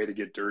find a way to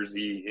get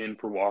Durzi in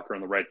for Walker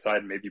on the right side,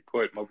 and maybe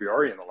put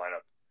Moviari in the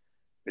lineup.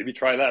 Maybe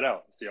try that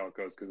out, see how it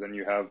goes, because then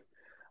you have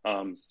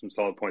some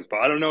solid points.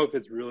 But I don't know if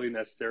it's really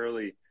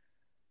necessarily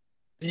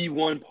the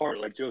one part.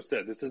 Like Joe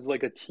said, this is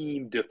a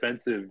team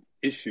defensive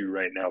issue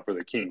right now for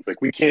the Kings.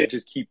 We can't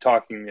just keep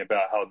talking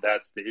about how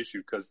that's the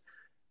issue, because,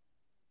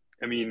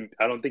 I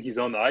don't think he's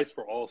on the ice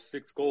for all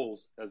 6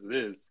 goals as it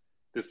is.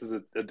 This is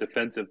a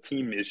defensive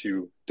team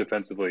issue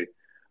defensively.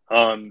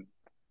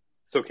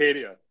 So,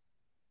 Katia,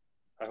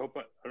 I hope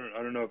I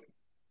don't know if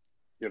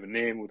you have a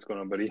name. What's going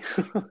on, buddy?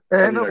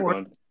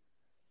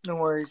 No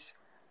worries.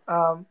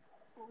 How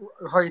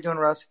are you doing,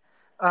 Russ?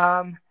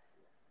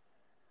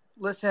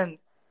 Listen,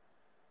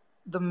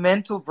 the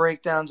mental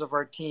breakdowns of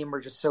our team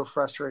are just so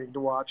frustrating to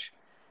watch.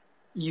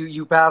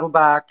 You battle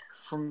back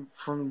from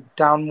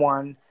down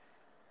 1.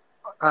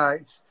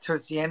 It's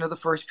towards the end of the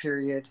first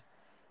period,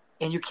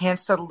 and you can't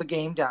settle the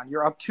game down.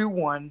 You're up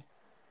 2-1.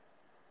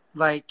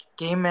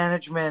 Game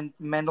management,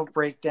 mental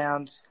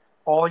breakdowns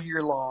all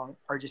year long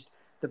are just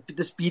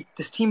this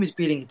team is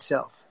beating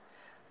itself.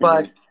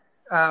 But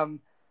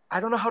I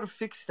don't know how to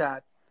fix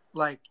that.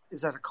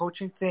 Is that a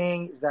coaching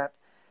thing? Is that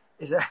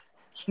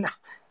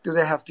do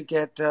they have to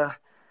get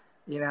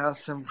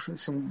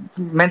some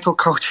mental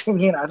coaching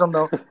in? I don't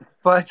know.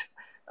 But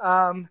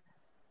I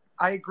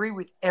agree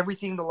with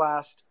everything the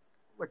last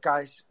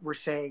guys were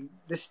saying.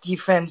 This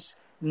defense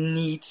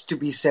needs to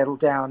be settled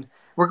down.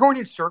 We're going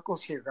in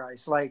circles here,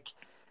 guys.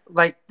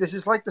 This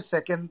is the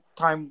second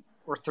time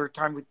or third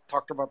time we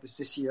talked about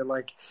this year.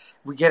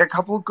 We get a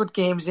couple of good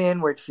games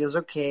in where it feels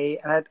okay,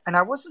 and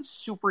I wasn't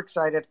super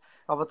excited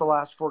about the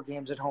last 4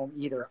 games at home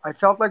either. I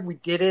felt like we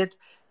did it.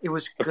 It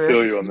was good. I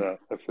feel you on that.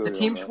 The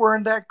teams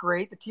weren't that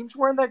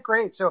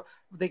great. So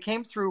they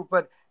came through,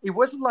 but it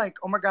wasn't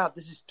oh my God,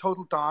 this is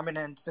total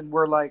dominance, and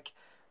we're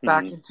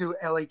back into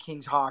LA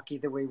Kings hockey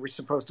the way we're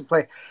supposed to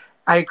play.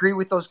 I agree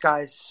with those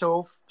guys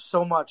so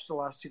much. The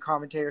last two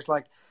commentators,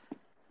 like,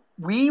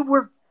 we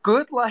were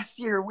good last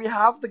year. We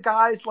have the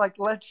guys. Like,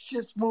 let's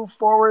just move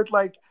forward.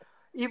 Like,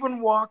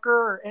 even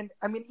Walker and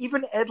I mean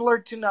even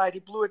Edler tonight, he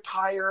blew a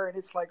tire, and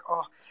it's like,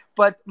 oh.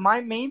 But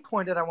my main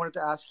point that I wanted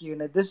to ask you,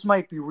 and this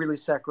might be really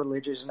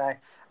sacrilegious, and I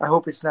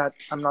hope it's not.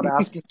 I'm not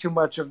asking too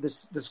much of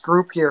this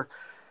group here.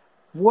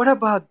 What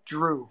about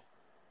Drew?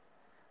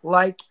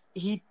 Like,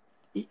 he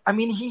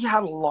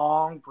had a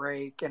long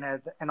break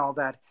and all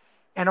that.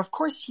 And of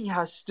course he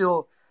has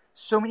still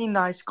so many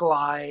nice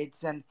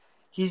glides, and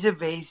he's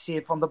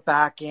evasive on the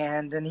back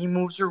end, and he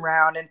moves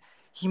around and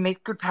he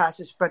makes good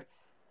passes. But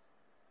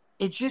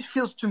it just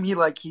feels to me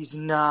like he's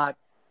not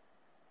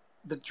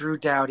the Drew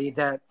Doughty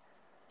that,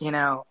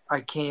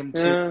 I came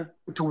to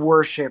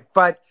worship.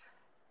 But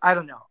I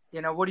don't know.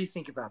 What do you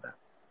think about that?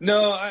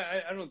 No,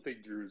 I don't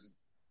think Drew's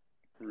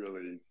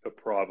really a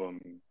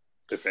problem.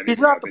 If anything,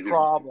 he's not the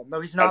problem.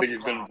 No, he's not. I think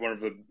he's been one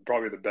of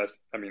probably the best.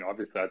 I mean,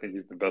 obviously, I think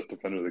he's the best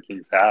defender the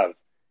Kings have,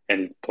 and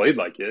he's played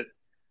like it.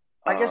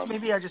 I guess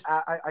maybe I just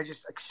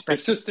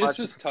expect. It's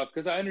just tough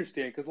because I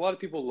understand, because a lot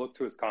of people look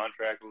to his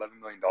contract, $11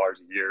 million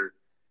a year.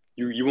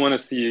 You want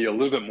to see a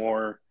little bit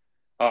more.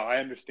 I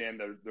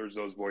understand that there's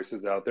those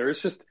voices out there.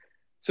 It's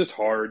just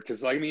hard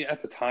because, I mean,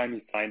 at the time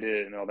he signed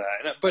it and all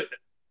that, but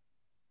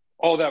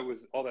all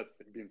that's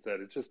being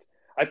said, it's just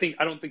I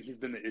don't think he's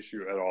been the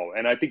issue at all,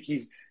 and I think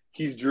he's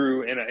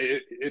Drew, and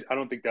I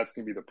don't think that's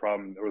going to be the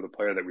problem or the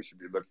player that we should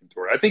be looking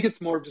toward. I think it's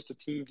more of just a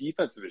team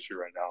defensive issue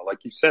right now. Like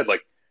you said,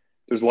 like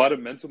there's a lot of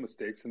mental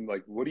mistakes, and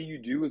like, what do you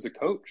do as a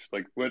coach?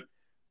 Like, where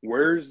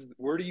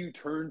do you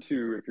turn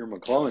to if you're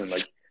McClellan?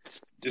 Like,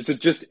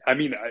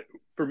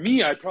 for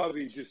me, I'd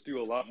probably just do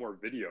a lot more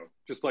video,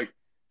 just like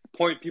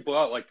point people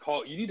out, like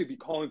you need to be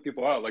calling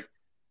people out, like,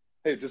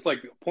 hey, just like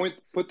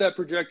put that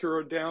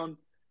projector down.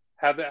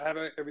 Have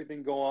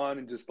everything go on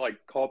and just like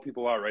call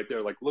people out right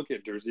there. Like, look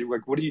at Jersey.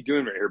 Like, what are you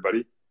doing right here,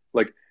 buddy?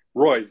 Like,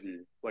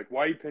 Royzy. Like,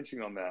 why are you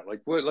pinching on that?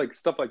 Like, what? Like,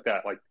 stuff like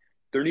that. Like,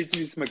 there needs to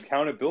be some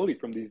accountability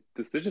from these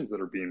decisions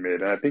that are being made.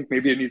 And I think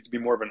maybe it needs to be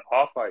more of an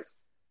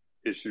off-ice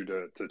issue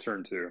to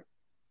turn to.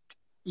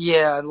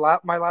 Yeah, and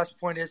my last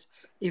point is,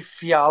 if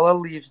Fiala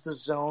leaves the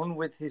zone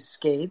with his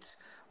skates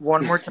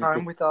one more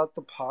time without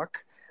the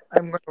puck,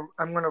 I'm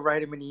gonna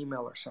write him an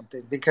email or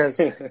something, because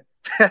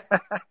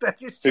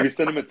maybe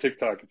send him a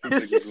TikTok. It seems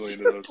like he's really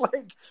into those.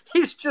 Like,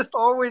 he's just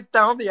always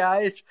down the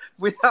ice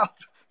without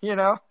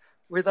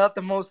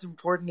the most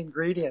important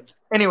ingredient.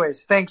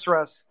 Anyways, thanks,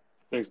 Russ.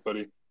 Thanks,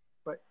 buddy.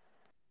 Bye.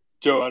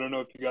 Joe, I don't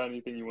know if you got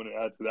anything you want to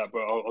add to that, but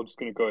I'm just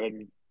gonna go ahead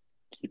and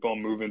keep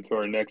on moving to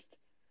our next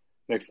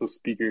little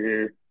speaker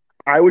here.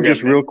 I would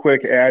just real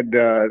quick add,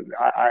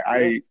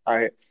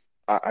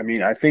 I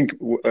mean, I think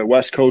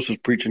West Coast was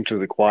preaching to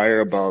the choir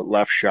about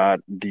left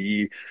shot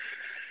D.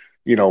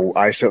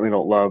 I certainly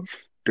don't love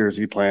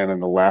Jersey playing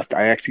on the left.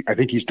 I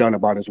think he's done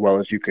about as well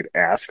as you could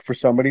ask for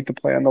somebody to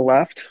play on the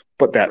left.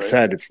 But that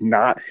said, it's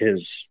not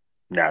his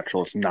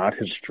natural. It's not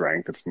his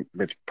strength.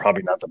 It's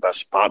probably not the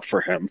best spot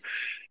for him.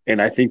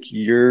 And I think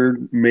you're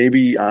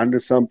maybe onto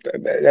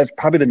something. That's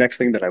probably the next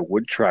thing that I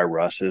would try,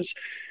 Russ, is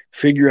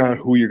figure out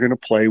who you're going to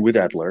play with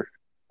Edler.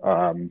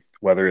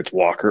 Whether it's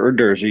Walker or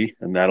Jersey,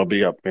 and that'll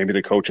be up. Maybe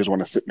the coaches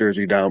want to sit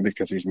Jersey down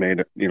because he's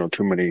made,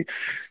 too many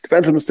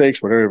defensive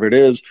mistakes, whatever it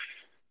is.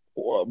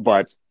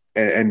 But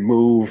and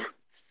move.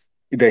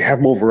 They have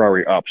Mo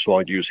Verari up, so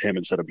I'd use him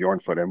instead of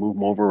Bjornfot and move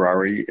Mo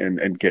Verari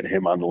and get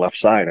him on the left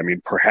side. I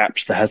mean,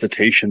 perhaps the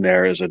hesitation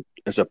there is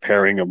a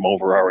pairing of Mo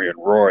Verari and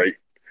Roy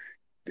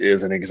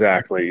isn't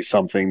exactly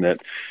something that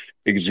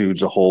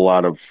exudes a whole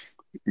lot of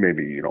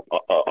maybe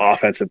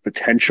offensive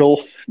potential.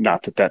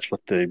 Not that that's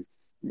what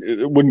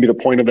it wouldn't be the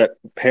point of that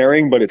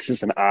pairing, but it's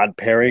just an odd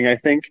pairing, I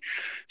think.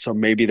 So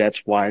maybe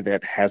that's why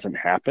that hasn't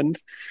happened.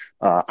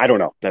 I don't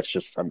know. That's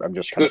just I'm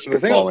just kind of spitballing. The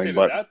thing I'll say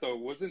to that though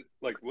wasn't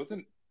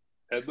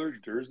Edler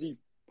Jersey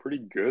pretty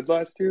good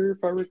last year?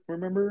 If I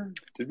remember,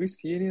 did we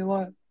see any a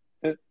lot?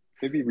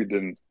 Maybe we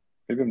didn't.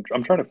 Maybe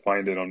I'm trying to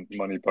find it on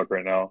Money Puck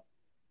right now.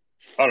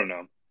 I don't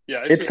know.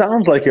 Yeah, it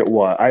sounds like it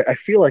was. I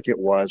feel like it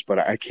was, but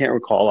I can't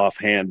recall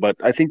offhand. But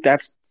I think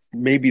that's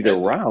maybe the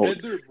route.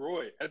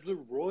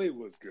 Edler Roy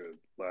was good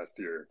last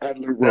year.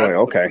 Edler Roy,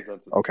 okay.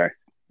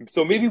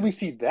 So maybe we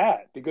see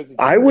that, because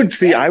I would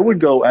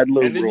go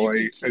Edler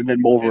Roy and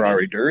then Mo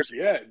Verari Jersey.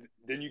 Yeah,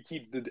 then you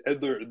keep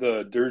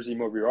the Jersey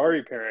Mo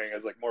Verari pairing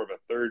as like more of a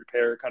third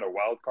pair, kind of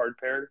wild card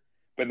pair.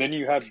 But then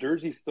you have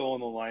Jersey still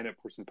in the lineup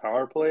for some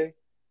power play.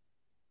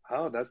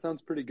 Oh, that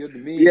sounds pretty good to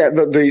me. Yeah,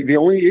 the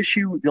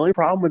only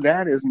problem with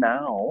that is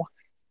now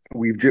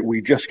we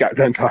just got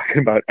done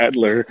talking about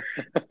Edler.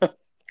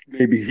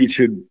 Maybe he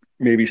should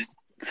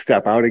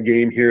step out a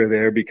game here or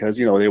there, because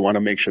they want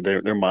to make sure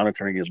they're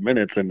monitoring his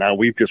minutes, and now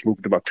we've just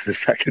moved him up to the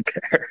second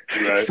pair.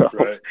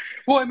 Right.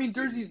 Well, I mean,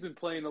 Jersey's been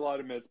playing a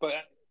lot of minutes, but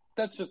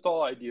that's just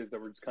all ideas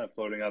that we're just kind of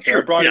floating out there.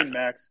 Sure, I brought in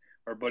Max,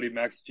 our buddy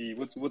Max G.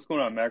 What's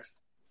going on, Max?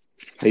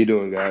 How you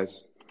doing,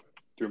 guys?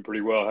 Doing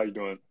pretty well. How you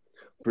doing?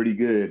 Pretty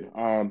good.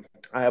 I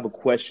have a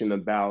question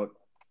about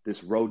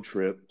this road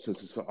trip,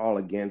 since it's all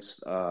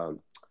against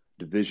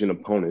division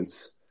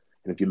opponents.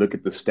 And if you look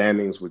at the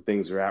standings where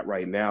things are at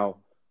right now,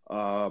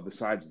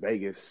 besides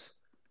Vegas,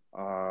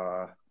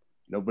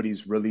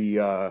 nobody's really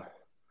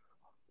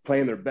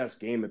playing their best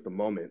game at the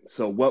moment.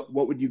 So what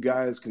would you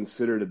guys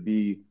consider to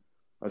be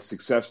a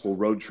successful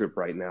road trip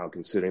right now,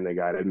 considering they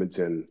got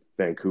Edmonton,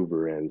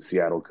 Vancouver, and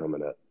Seattle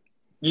coming up?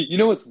 You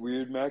know what's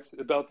weird, Max,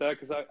 about that?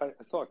 Because I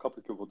saw a couple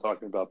of people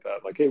talking about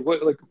that. Like, hey,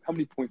 how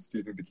many points do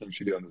you think the Kings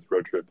should get on this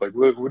road trip? Like,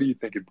 what are you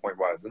thinking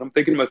point-wise? And I'm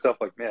thinking to myself,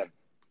 like, man,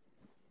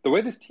 the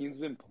way this team's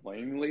been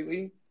playing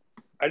lately,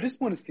 I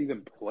just want to see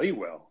them play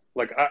well.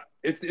 Like,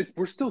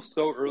 we're still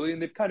so early,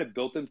 and they've kind of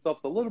built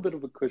themselves a little bit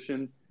of a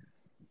cushion.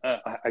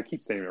 I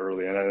keep saying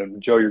early,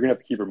 and Joe, you're going to have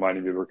to keep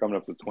reminding me we're coming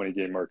up to the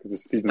 20-game mark because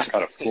this season's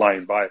kind of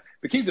flying by.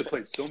 The Kings have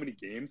played so many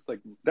games. Like,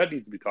 that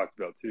needs to be talked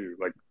about, too.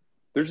 Like,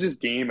 there's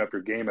just game after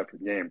game after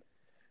game.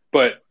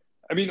 But,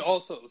 I mean,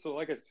 also, so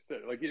like I said,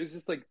 like it's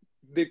just like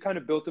they've kind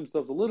of built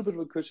themselves a little bit of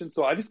a cushion.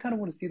 So I just kind of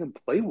want to see them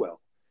play well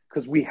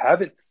because we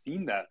haven't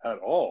seen that at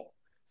all.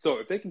 So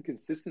if they can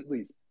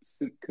consistently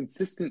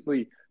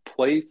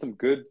play some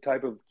good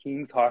type of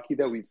Kings hockey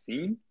that we've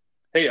seen,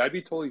 hey, I'd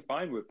be totally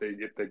fine with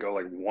if they go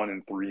like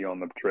 1-3 on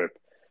the trip.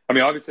 I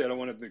mean, obviously, I don't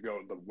want them to go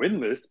the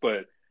winless,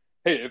 but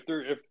hey,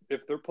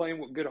 if they're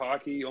playing good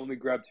hockey, only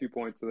grab 2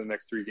 points in the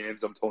next 3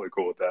 games, I'm totally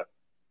cool with that.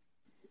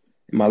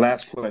 My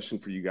last question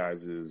for you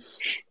guys is,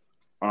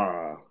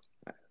 I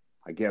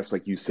guess,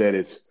 like you said,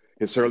 it's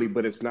early,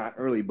 but it's not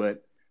early.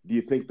 But do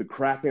you think the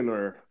Kraken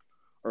are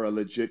a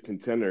legit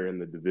contender in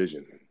the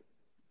division?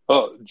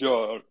 Oh,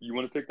 Joe, you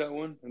want to take that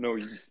one? I know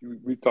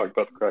we've talked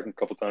about the Kraken a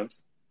couple times.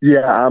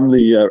 Yeah, I'm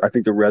I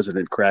think the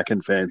resident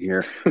Kraken fan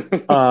here.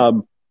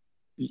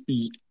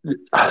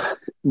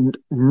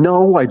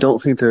 No, I don't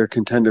think they're a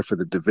contender for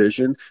the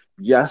division.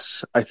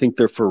 Yes, I think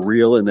they're for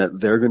real in that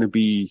they're going to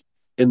be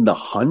in the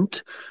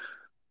hunt.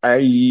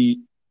 They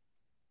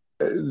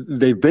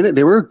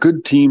were a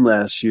good team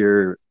last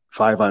year,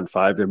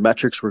 5-on-5. Their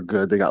metrics were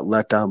good. They got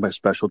let down by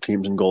special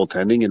teams and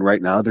goaltending, and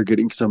right now they're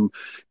getting some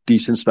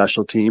decent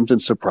special teams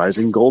and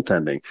surprising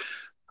goaltending.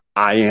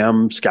 I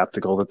am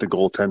skeptical that the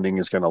goaltending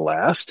is going to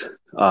last.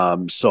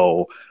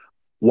 So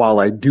while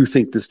I do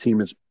think this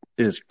team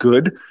is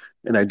good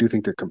and I do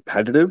think they're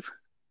competitive,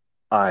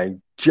 I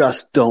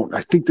just don't.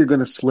 I think they're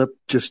going to slip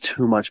just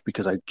too much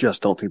because I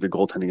just don't think the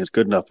goaltending is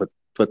good enough.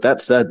 But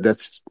that said,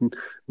 that's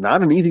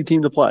not an easy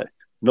team to play.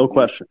 No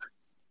question.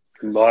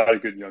 A lot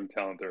of good young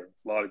talent there.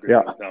 A lot of good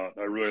young talent.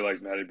 I really like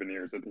Matty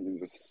Beniers. I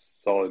think he's a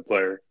solid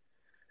player.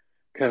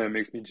 Kind of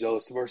makes me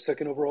jealous of our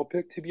second overall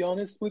pick, to be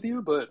honest with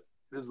you, but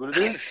it is what it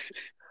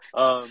is.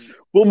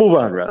 We'll move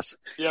on, Russ.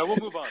 Yeah, we'll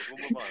move on.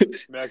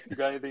 Max, you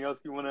got anything else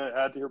you want to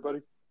add to here,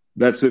 buddy?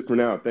 That's it for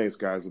now. Thanks,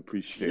 guys.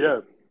 Appreciate it. Yeah,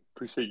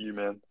 appreciate you,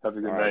 man. Have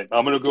a good night.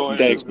 I'm gonna go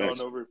ahead and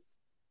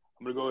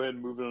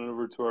move on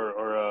over to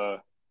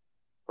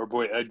our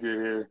boy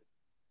Edgar here.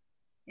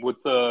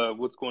 What's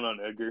going on,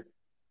 Edgar?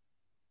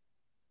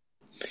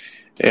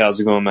 Hey, how's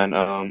it going, man?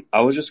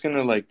 I was just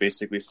gonna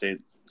basically say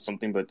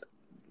something, but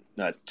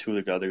two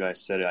of the other guys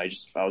said it.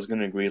 I was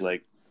gonna agree.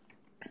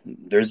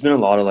 There's been a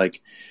lot of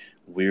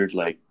weird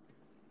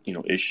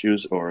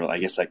issues or I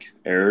guess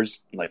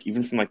errors,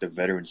 even from the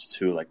veterans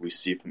too. We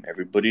see from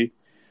everybody.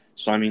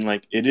 So I mean,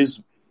 it is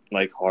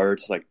hard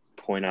to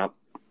point out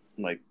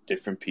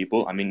different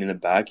people. I mean, in the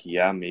back,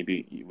 yeah,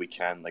 maybe we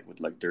can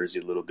with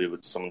Durzi a little bit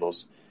with some of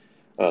those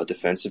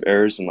defensive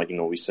errors, and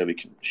we said we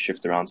can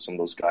shift around some of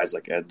those guys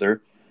like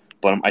Edler.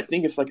 But I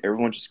think if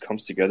everyone just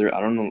comes together,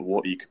 I don't know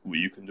what you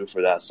can do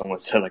for that. Someone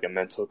said a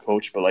mental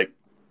coach, but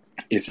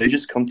if they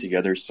just come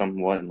together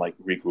somewhat and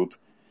regroup,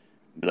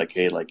 be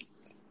hey,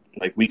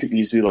 we could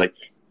easily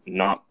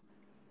not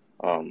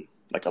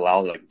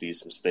allow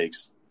these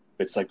mistakes.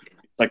 It's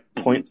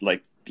point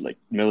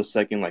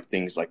millisecond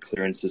things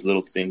clearances,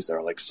 little things that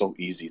are so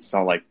easy. It's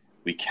not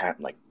we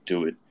can't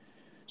do it.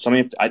 So I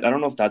mean, I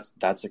don't know if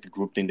that's a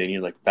group thing they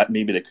need. That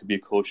maybe there could be a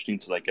coach thing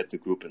to get the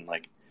group and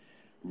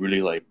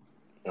really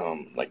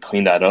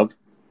clean that up.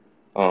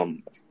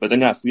 But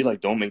then if we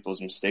don't make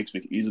those mistakes,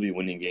 we could easily be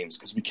winning games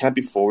because we can't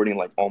be forwarding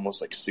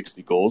almost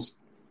 60 goals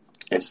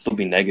and still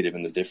be negative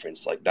in the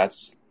difference.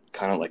 That's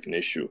kind of an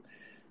issue.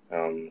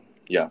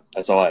 Yeah,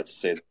 that's all I had to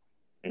say.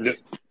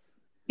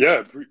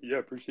 Yeah,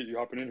 appreciate you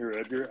hopping in here,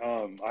 Edgar.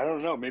 I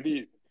don't know,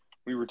 maybe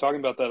we were talking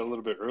about that a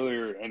little bit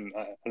earlier, and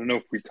I don't know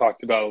if we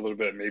talked about it a little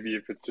bit. Maybe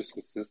if it's just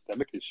a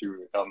systemic issue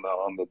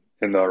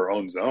in our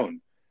own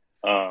zone.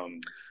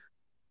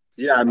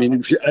 Yeah, I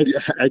mean,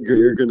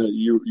 Edgar,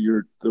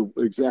 you're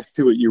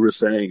exactly what you were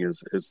saying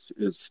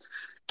is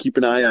keep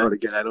an eye out.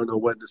 Again, I don't know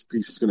when this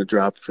piece is going to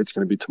drop, if it's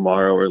going to be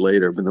tomorrow or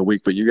later in the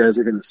week, but you guys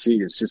are going to see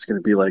it's just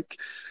going to be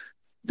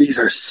these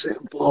are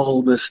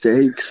simple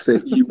mistakes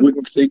that you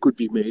wouldn't think would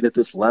be made at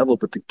this level,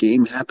 but the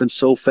game happens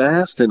so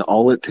fast, and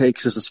all it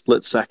takes is a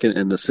split second,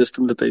 and the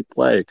system that they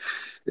play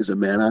is a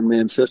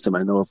man-on-man system.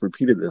 I know I've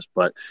repeated this,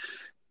 but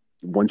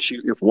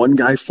if one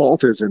guy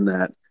falters in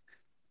that,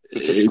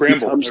 it's a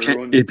scramble.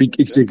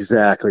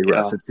 Exactly,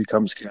 Russ. Yeah. It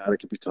becomes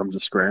chaotic. It becomes a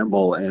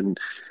scramble, and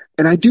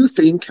I do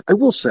think I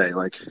will say,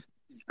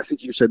 I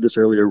think you said this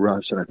earlier,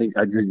 Russ, and I think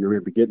Edgar, you're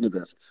going to be getting to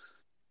this.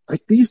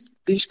 Like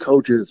these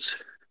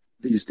coaches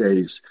these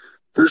days,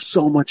 there's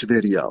so much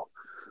video.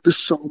 There's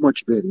so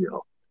much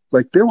video.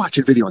 Like they're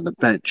watching video on the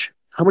bench.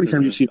 How many times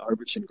have you seen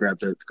Arvidsson grab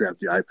the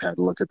iPad and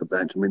look at the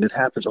bench? I mean, it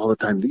happens all the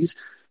time.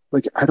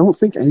 I don't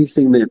think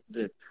anything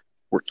that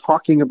we're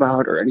talking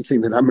about or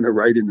anything that I'm going to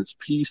write in this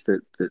piece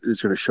that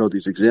is going to show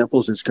these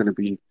examples is going to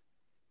be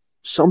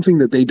something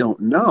that they don't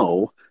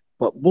know.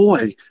 But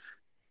boy,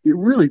 it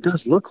really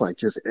does look like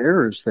just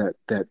errors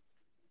that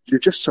you're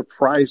just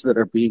surprised that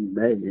are being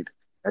made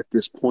at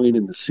this point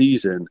in the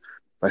season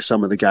by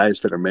some of the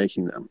guys that are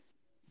making them.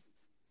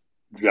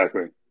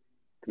 Exactly.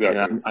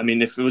 Yeah, I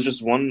mean, if it was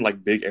just one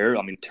like big error,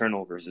 I mean,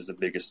 turnovers is the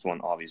biggest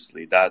one.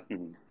 Obviously, that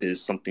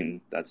is something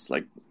that's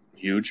like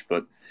huge.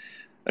 But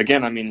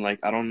again, I mean, like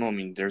I don't know. I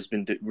mean,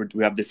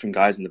 we have different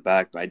guys in the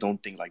back, but I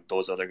don't think like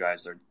those other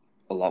guys are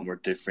a lot more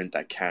different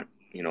that can't,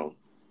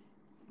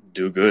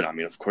 do good. I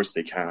mean, of course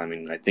they can. I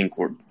mean, I think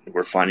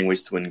we're finding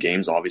ways to win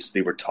games.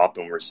 Obviously, we're top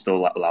and we're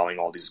still allowing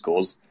all these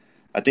goals.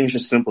 I think it's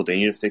just simple. They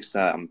need to fix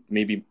that.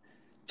 Maybe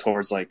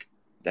towards like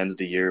the end of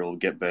the year, it'll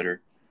get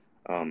better.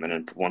 And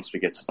then once we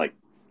get to like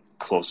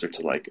closer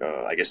to like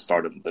I guess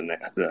start of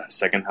the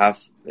second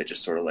half, it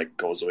just sort of like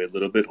goes away a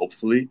little bit.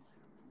 Hopefully,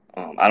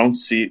 I don't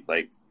see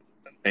like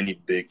any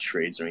big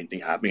trades or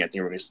anything happening. I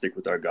think we're gonna stick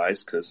with our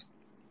guys because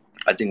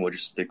I think we'll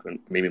just stick and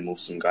maybe move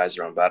some guys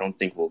around. But I don't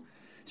think we'll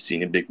see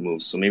any big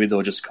moves. So maybe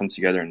they'll just come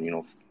together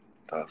and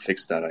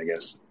fix that, I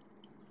guess.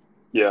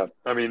 Yeah,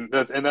 I mean,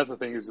 that's the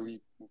thing is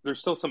there's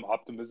still some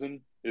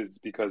optimism is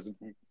because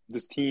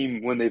this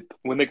team when they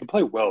can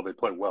play well, they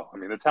play well. I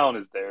mean, the talent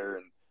is there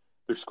and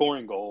they're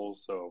scoring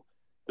goals, so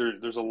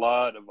there's a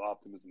lot of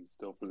optimism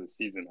still for this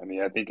season. I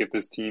mean, I think if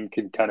this team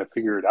can kind of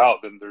figure it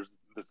out, then the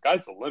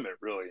sky's the limit,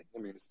 really. I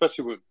mean,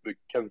 especially with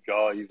Kevin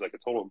Fiala, he's like a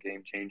total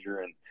game changer,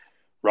 and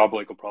Rob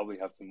Blake will probably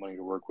have some money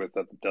to work with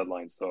at the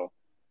deadline. So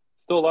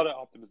still a lot of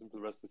optimism for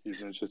the rest of the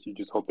season. It's just you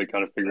just hope they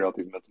kind of figure out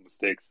these mental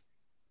mistakes.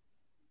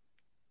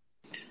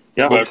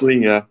 Yeah,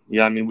 hopefully, yeah.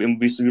 I mean,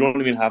 we don't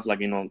even have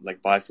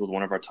like Byfield,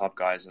 one of our top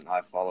guys, and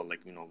I follow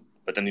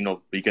but then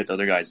we get the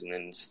other guys, and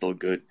then it's still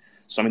good.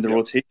 So I mean, the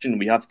rotation,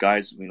 we have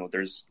guys.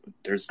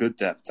 There's good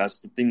depth. That's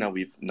the thing that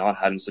we've not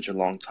had in such a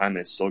long time, and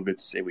it's so good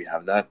to say we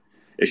have that.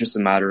 It's just a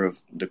matter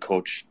of the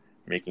coach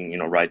making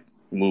right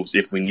moves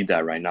if we need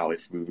that right now,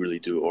 if we really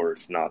do, or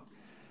if not.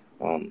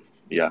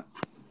 Yeah.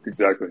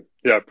 Exactly.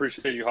 Yeah,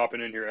 appreciate you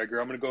hopping in here,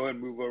 Edgar. I'm going to go ahead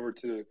and move over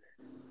to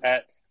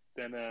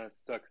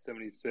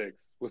 @SennaSucks76.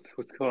 What's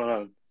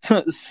going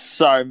on?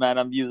 Sorry, man.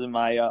 I'm using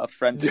my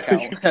friend's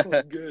account.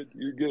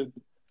 You're good.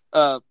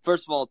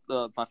 First of all,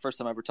 my first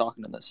time ever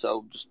talking to this,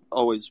 so just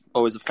always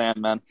a fan,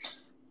 man.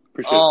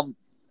 Appreciate it.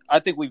 I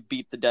think we've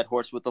beat the dead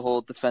horse with the whole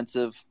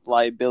defensive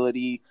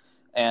liability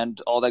and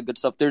all that good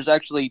stuff. There's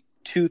actually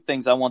two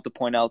things I want to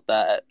point out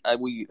that I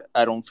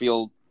don't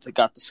feel that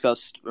got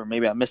discussed, or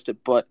maybe I missed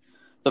it. But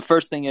the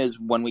first thing is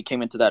when we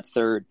came into that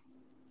third,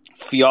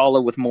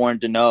 Fiala with Moore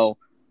and Danault,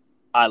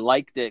 I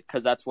liked it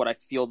because that's what I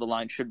feel the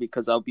line should be.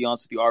 Because I'll be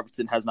honest with you,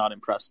 Arvidsson has not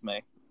impressed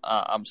me.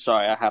 I'm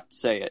sorry, I have to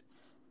say it.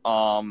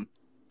 And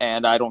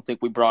I don't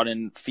think we brought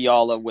in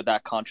Fiala with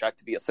that contract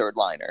to be a third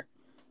liner.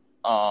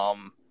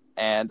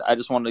 And I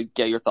just wanted to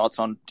get your thoughts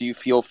on, do you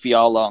feel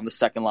Fiala on the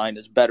second line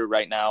is better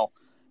right now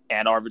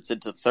and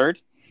Arvidsson to the third?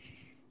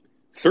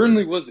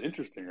 Certainly was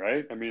interesting,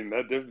 right? I mean,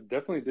 that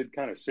definitely did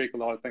kind of shake a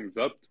lot of things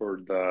up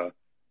toward the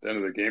end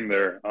of the game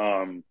there.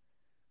 I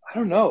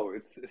don't know.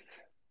 It's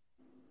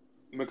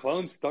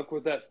McLellan stuck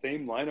with that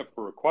same lineup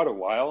for quite a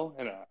while,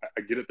 and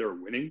I get it, they were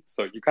winning,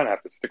 so you kind of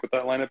have to stick with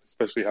that lineup,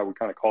 especially how we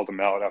kind of called him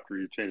out after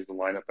he changed the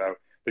lineup out. I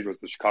think it was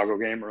the Chicago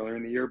game earlier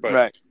in the year, but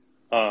right.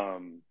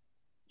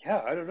 Yeah,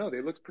 I don't know.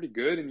 They looked pretty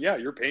good, and yeah,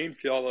 you're paying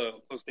Fiala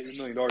close to $8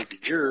 million a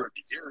year.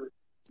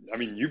 I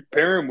mean, you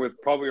pair him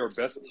with probably our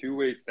best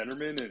two-way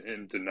centerman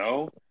in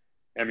Danault.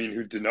 I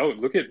mean,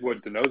 look at what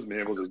Danault's been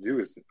able to do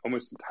his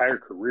almost entire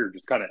career,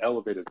 just kind of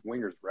elevate his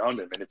wingers around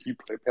him. And if you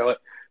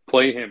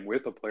play him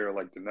with a player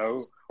like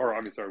Danault,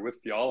 with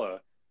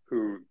Fiala,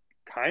 who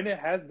kind of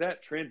has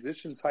that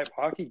transition type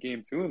hockey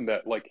game to him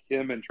that like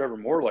him and Trevor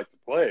Moore like to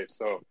play.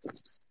 So,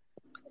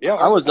 yeah,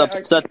 I was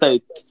upset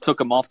they took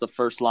him off the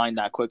first line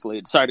that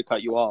quickly. Sorry to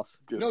cut you off.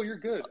 No, you're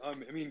good. I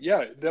mean,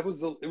 yeah,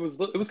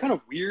 it was kind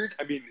of weird.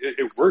 I mean,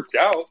 it worked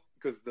out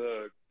because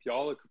the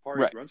Fiala,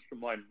 Kupari,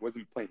 Grundstrom line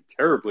wasn't playing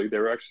terribly. They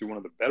were actually one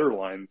of the better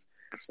lines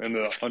in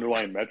the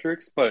underlying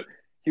metrics, but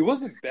he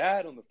wasn't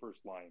bad on the first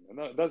line. And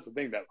that's the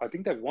thing. That I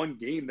think that one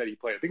game that he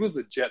played, I think it was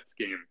the Jets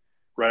game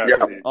right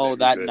after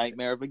that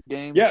nightmare of a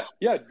game. Yeah,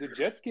 the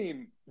Jets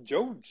game.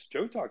 Joe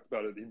talked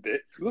about it. He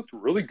looked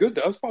really good.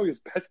 That was probably his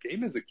best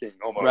game as a King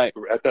almost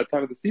at that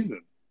time of the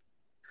season.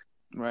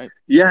 Right.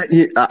 Yeah,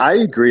 I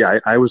agree.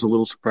 I was a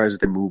little surprised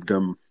that they moved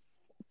him,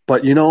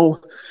 but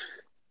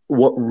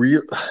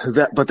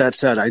that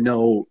said, I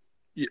know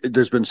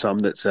there's been some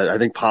that said, I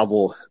think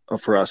Pavel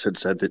for us had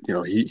said that,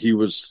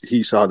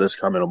 he saw this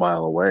coming a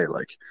mile away.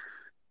 Like,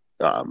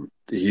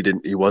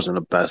 He wasn't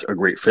a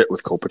great fit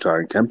with Kopitar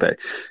and Kempe.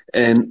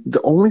 And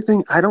the only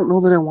thing, I don't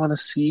know that I want to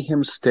see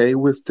him stay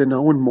with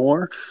Danault and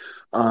Moore,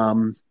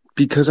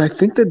 because I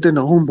think that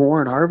Danault,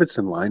 Moore, and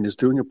Arvidsson line is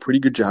doing a pretty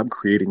good job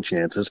creating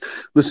chances.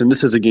 Listen,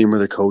 this is a game where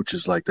the coach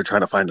is like, they're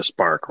trying to find a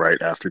spark,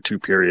 right, after 2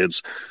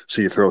 periods.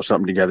 So you throw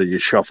something together, you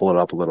shuffle it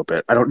up a little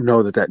bit. I don't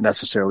know that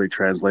necessarily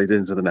translates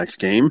into the next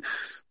game,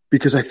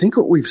 because I think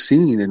what we've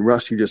seen, and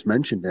Russ, you just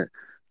mentioned it,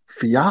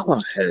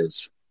 Fiala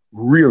has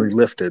really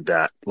lifted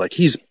that. Like,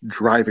 he's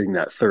driving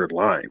that third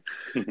line.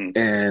 Mm-hmm.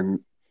 And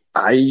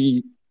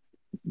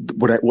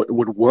what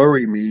would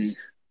worry me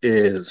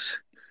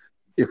is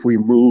if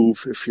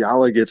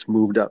Fiala gets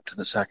moved up to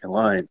the second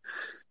line,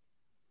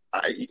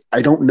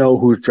 I don't know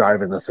who's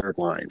driving the third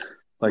line.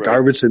 Like, right.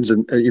 Arvidsson's,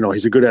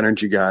 he's a good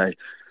energy guy.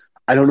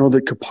 I don't know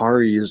that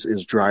Kupari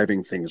is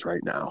driving things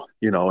right now,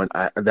 and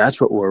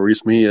that's what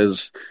worries me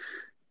is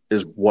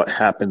what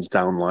happens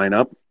down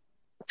lineup.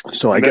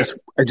 So I guess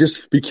I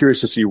just be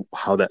curious to see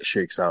how that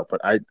shakes out.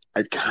 But I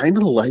kind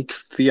of like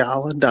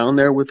Fiala down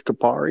there with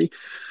Kupari.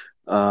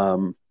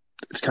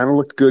 It's kind of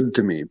looked good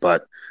to me,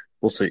 but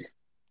we'll see.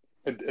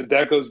 And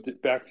that goes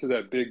back to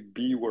that big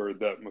B word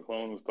that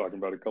McClellan was talking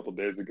about a couple of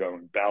days ago,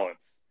 and balance.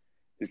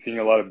 He's seeing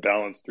a lot of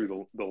balance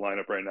through the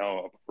lineup right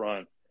now up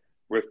front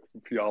with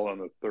Fiala on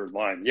the third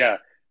line. Yeah,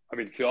 I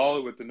mean,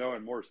 Fiala with Danault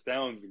and Moore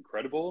sounds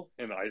incredible,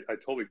 and I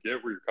totally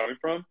get where you're coming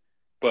from,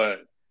 but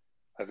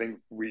I think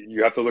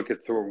you have to look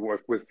at sort of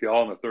with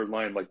Fiala on the third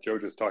line, like Joe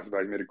just talked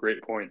about. He made a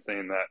great point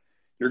saying that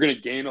you're going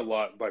to gain a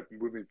lot by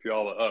moving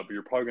Fiala up, but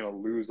you're probably going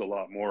to lose a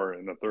lot more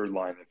in the third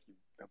line if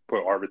you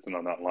put Arvidsson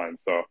on that line.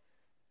 So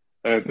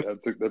that's a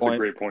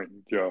great point,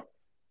 Joe.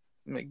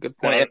 Good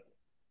point.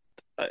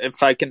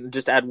 If I can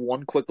just add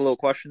one quick little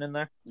question in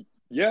there.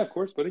 Yeah, of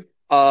course, buddy.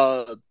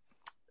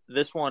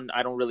 This one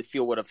I don't really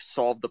feel would have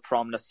solved the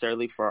problem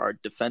necessarily for our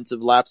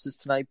defensive lapses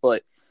tonight,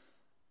 but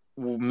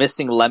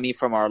missing Lemmy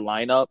from our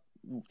lineup,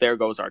 there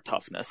goes our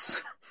toughness.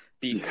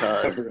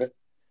 Because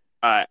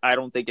I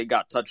don't think it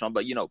got touched on,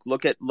 but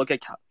look at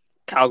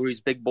Calgary's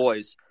big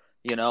boys,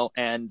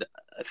 and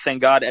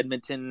thank God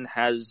Edmonton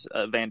has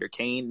Noah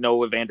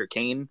Evander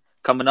Kane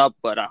coming up,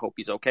 but I hope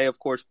he's okay, of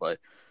course. But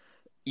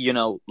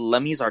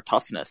Lemmy's our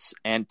toughness,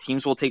 and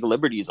teams will take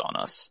liberties on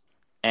us.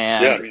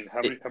 And yeah, I mean,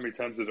 how many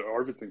times did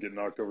Arvidsson get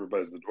knocked over by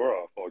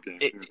Zadorov all game?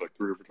 It was like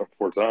 3 or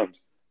 4 times.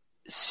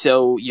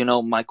 So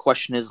my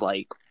question is,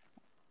 like,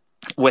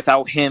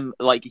 without him,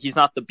 like, he's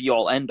not the be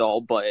all end all,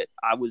 but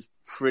I was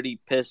pretty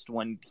pissed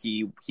when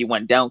he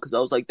went down, because I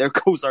was like, there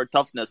goes our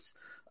toughness.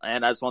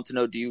 And I just want to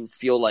know, do you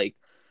feel like,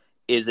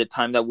 is it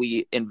time that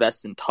we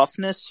invest in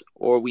toughness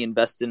or we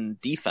invest in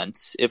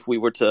defense if we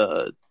were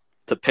to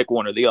pick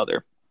one or the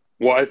other?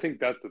 Well, I think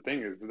that's the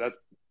thing, is that's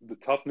the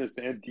toughness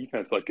and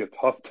defense. Like, a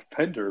tough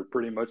defender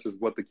pretty much is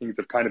what the Kings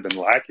have kind of been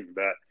lacking.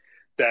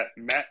 That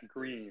Matt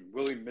Green,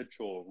 Willie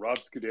Mitchell, Rob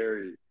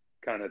Scuderi,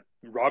 kind of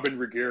Robin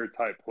Regehr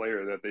type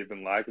player that they've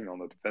been lacking on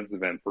the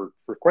defensive end for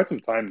quite some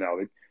time now.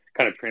 They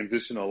kind of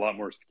transition a lot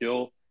more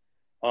skill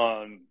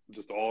on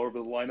just all over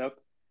the lineup.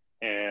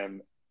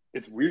 And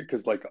it's weird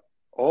because, like,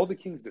 all the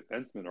Kings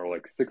defensemen are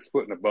like 6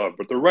 foot and above,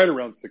 but they're right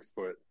around 6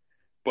 foot.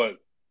 But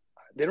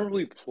they don't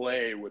really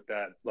play with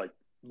that, like,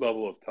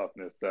 level of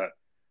toughness that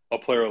a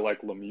player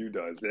like Lemieux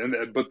does.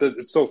 But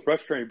it's so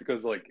frustrating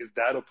because, like, is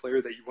that a player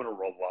that you want to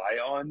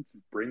rely on to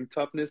bring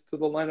toughness to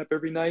the lineup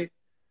every night?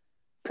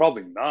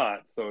 Probably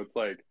not. So it's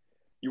like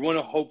you want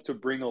to hope to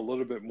bring a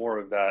little bit more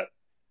of that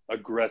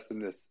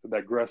aggressiveness, that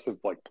aggressive,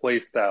 like, play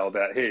style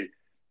that, hey,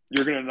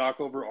 you're going to knock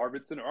over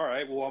Arvidsson. All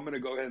right, well, I'm going to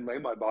go ahead and lay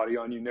my body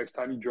on you next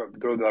time you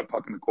throw that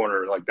puck in the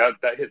corner. Like,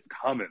 that hit's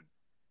coming.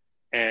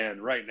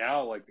 And right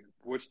now, like,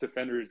 which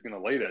defender is going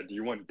to lay that? Do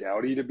you want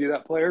Doughty to be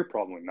that player?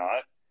 Probably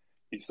not.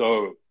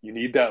 So you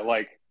need that,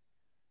 like,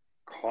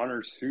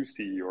 Connor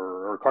Soucy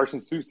or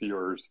Carson Soucy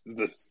or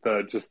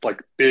the just,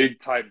 like, big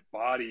type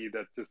body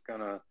that's just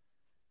going to,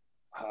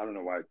 I don't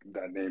know why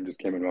that name just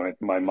came in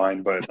my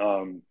mind, but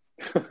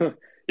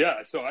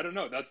yeah. So I don't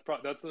know. That's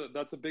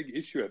a big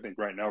issue, I think,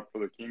 right now for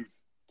the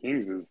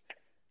Kings is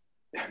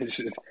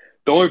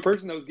the only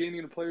person that was getting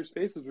into players'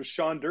 faces was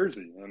Sean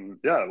Durzi, and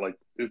yeah, like,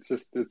 it's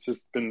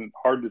just been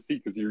hard to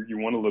see because you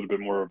want a little bit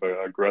more of an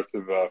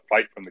aggressive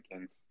fight from the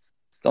Kings.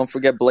 Don't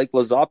forget Blake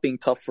Lizotte being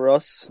tough for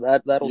us.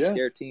 That'll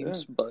scare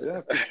teams. Yeah, but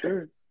yeah, for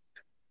sure.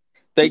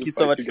 Thank you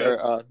so much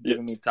for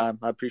giving me time.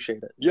 I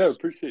appreciate it. Yeah,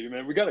 appreciate you,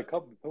 man. We got a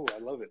couple. Oh, I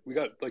love it. We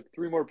got like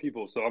 3 more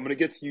people. So I'm going to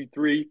get to you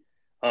 3.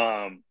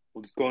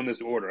 We'll just go in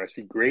this order. I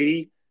see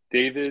Grady,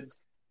 David,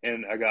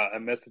 and I got a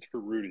message for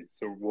Rudy.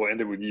 So we'll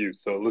end it with you.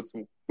 So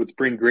let's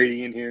bring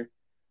Grady in here.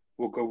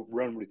 We'll go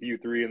run with you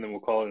 3, and then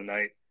we'll call it a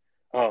night.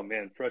 Oh,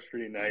 man,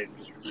 frustrating night.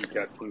 Just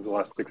recapping the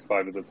last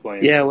 6-5 of the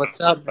playing. Yeah, what's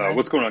up, man?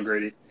 What's going on,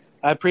 Grady?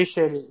 I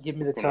appreciate it. Give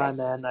me the time,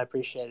 man. I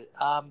appreciate it.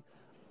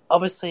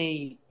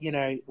 Obviously,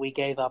 we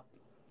gave up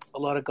a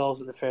lot of goals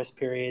in the first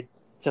period.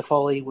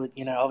 Toffoli would,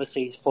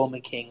 obviously he's former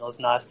King. It was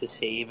nice to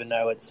see, even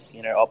though it's,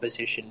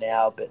 opposition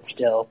now, but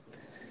still.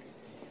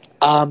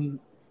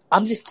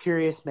 I'm just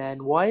curious,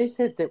 man. Why is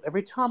it that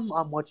every time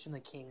I'm watching the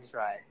Kings,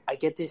 right, I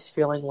get this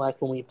feeling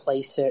like when we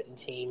play certain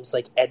teams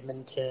like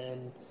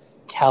Edmonton,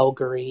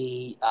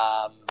 Calgary,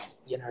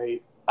 you know,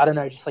 I don't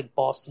know, just like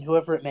Boston,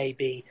 whoever it may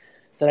be,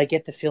 that I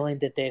get the feeling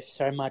that they're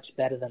so much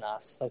better than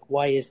us. Like,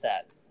 why is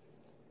that?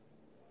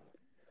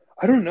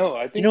 I don't know.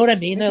 I think, you know what I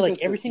mean? Though, like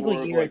every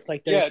single year, like, it's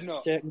like there's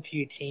certain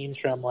few teams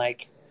from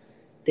like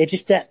they're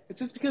just that. It's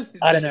just because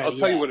I don't know. I'll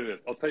tell you what it is.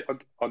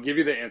 I'll give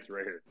you the answer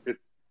right here.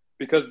 It's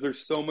because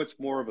there's so much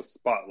more of a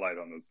spotlight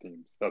on those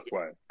teams. That's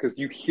why. Because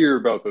you hear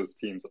about those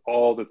teams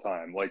all the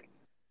time. Like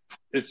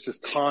it's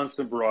just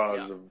constant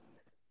barrage of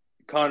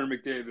Connor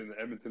McDavid and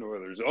the Edmonton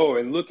Oilers. Oh,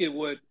 and look at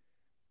what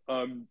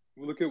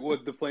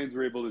the Flames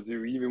were able to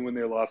do even when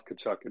they lost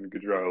Tkachuk and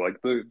Gaudreau.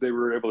 Like they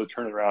were able to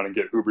turn it around and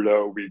get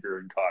Huberdeau, Weegar,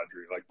 and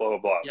Kadri. Like blah blah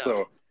blah. Yeah.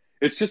 So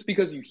it's just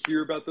because you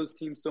hear about those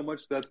teams so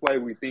much. That's why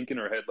we think in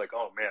our head like,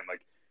 oh man,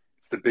 like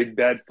it's the big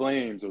bad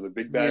Flames or the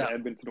big bad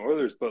Edmonton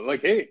Oilers. But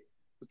like, hey,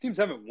 those teams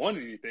haven't won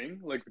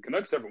anything. Like the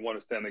Canucks haven't won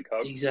a Stanley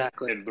Cup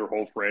in their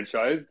whole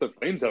franchise. The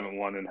Flames haven't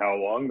won in how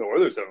long? The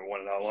Oilers haven't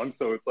won in how long?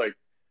 So it's like.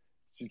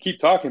 You keep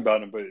talking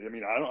about them, but I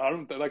mean, I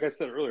don't. Like I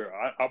said earlier,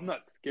 I'm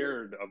not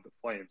scared of the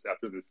Flames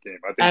after this game.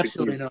 I think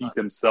they can beat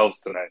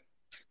themselves tonight.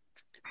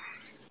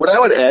 What I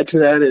would add to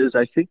that is,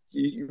 I think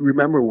you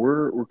remember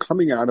we're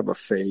coming out of a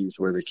phase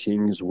where the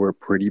Kings were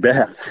pretty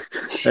bad,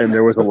 and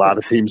there was a lot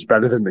of teams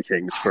better than the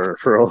Kings for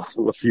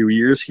a few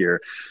years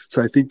here.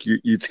 So I think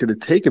it's going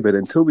to take a bit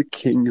until the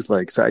Kings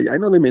So I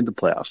know they made the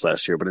playoffs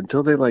last year, but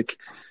until they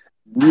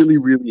really,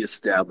 really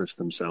establish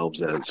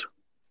themselves as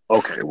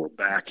okay, we're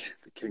back.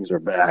 The Kings are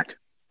back.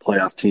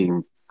 Playoff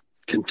team,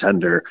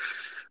 contender.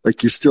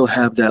 Like you still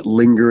have that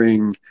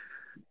lingering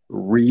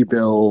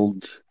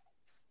rebuild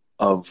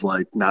of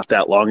not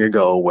that long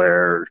ago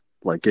where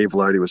Gabe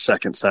Vilardi was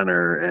second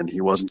center and he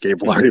wasn't Gabe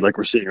Vilardi like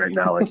we're seeing right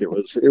now. Like it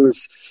was.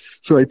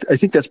 So I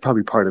think that's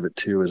probably part of it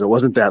too. Is it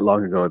wasn't that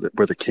long ago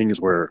where the Kings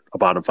were a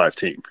bottom 5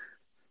 team.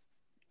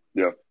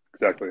 Yeah,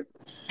 exactly.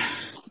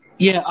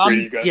 Yeah,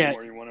 you got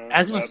more you want to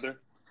add there?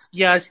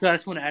 Yeah, I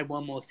just want to add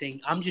one more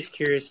thing. I'm just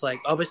curious.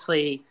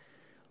 Obviously,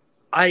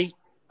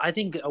 I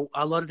think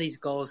a lot of these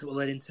goals that were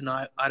let in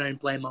tonight, I don't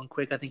blame on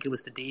Quick. I think it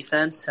was the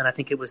defense, and I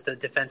think it was the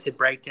defensive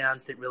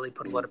breakdowns that really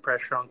put a lot of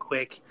pressure on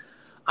Quick.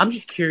 I'm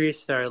just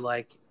curious, though,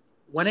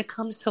 when it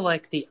comes to,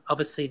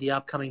 the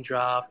upcoming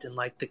draft and,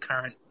 the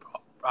current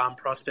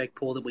prospect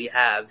pool that we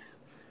have,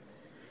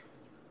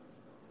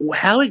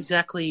 how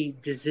exactly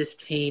does this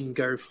team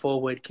go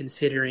forward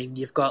considering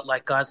you've got,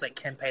 guys like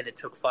Kempe that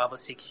took 5 or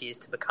 6 years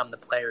to become the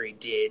player he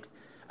did?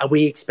 Are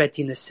we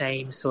expecting the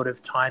same sort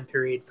of time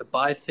period for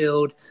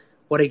Byfield?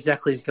 What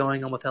exactly is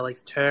going on with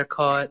Alex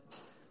Turcotte?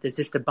 There's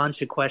just a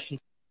bunch of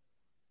questions.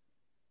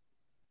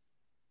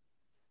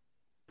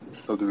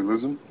 So did we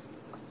lose him?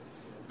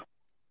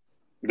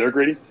 You there,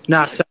 Grady?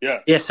 No,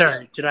 yeah,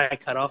 sorry. Did I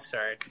cut off?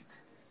 Sorry.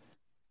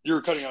 You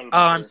were cutting out.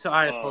 I'm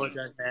sorry. I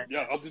apologize, man.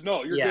 Yeah,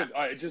 no, you're good.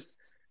 I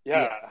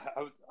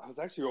was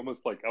actually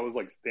almost I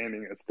was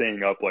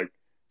staying up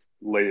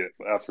late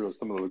after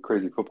some of the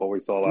crazy football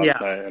we saw last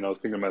night, and I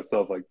was thinking to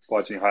myself,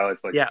 watching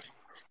highlights,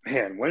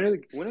 man, when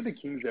are the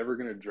Kings ever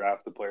going to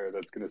draft a player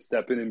that's going to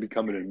step in and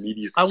become an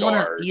immediate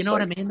star? You know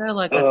what I mean, though?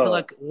 I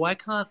feel why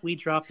can't we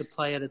draft a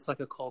player that's like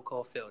a Cole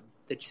Caulfield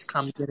that just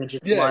comes in and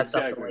just lights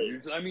up the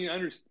league? I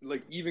mean,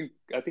 even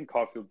I think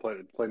Caulfield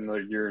played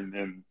another year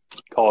in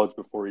college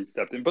before he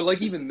stepped in,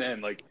 but even then,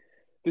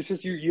 this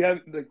is you have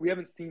we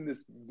haven't seen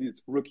this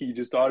rookie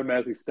just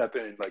automatically step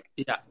in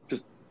and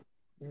just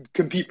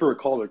compete for a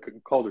Calder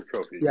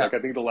Trophy. Yeah. I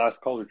think the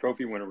last Calder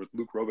Trophy winner was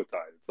Luc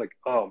Robitaille. It's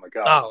oh my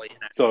god. Oh, yeah.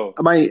 So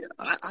I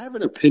have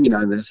an opinion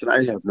on this, and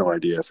I have no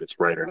idea if it's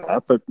right or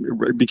not. But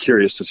I'd be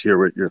curious to hear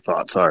what your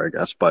thoughts are, I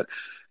guess. But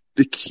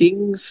the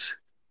Kings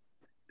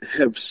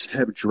have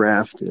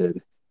drafted,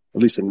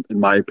 at least in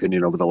my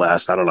opinion, over the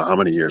last I don't know how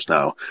many years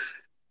now,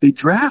 they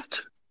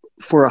draft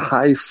for a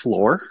high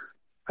floor.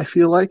 I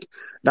feel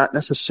not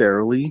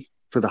necessarily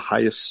for the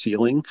highest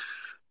ceiling.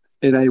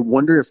 And I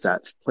wonder if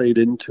that's played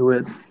into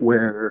it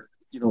where,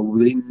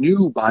 they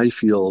knew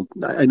Byfield.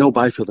 I know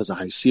Byfield has a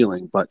high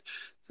ceiling, but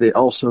they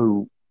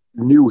also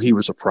knew he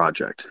was a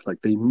project.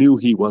 They knew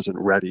he wasn't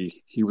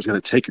ready. He was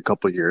going to take a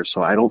couple of years.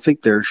 So I don't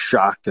think they're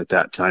shocked at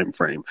that time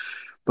frame.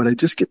 But I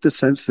just get the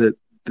sense that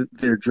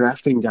they're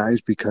drafting guys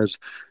because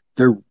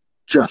they're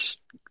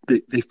just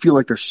they feel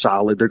like they're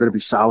solid. They're going to be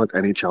solid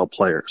NHL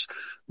players.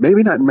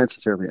 Maybe not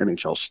necessarily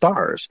NHL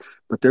stars,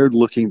 but they're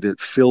looking to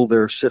fill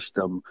their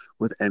system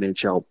with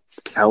NHL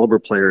caliber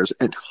players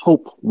and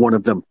hope one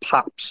of them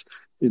pops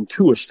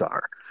into a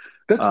star.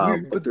 That's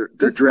weird, but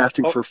they're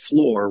drafting for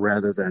floor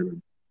rather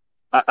than.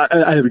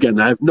 I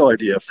have no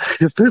idea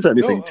if there's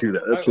anything to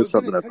that. That's just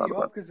something I thought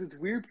about. Because it's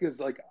weird because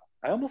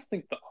I almost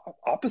think the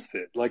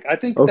opposite. I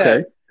think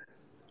that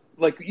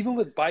even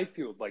with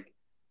Byfield,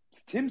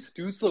 Tim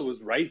Stützle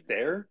was right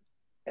there.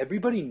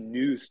 Everybody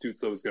knew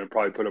Stützle was going to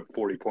probably put up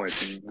 40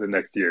 points in the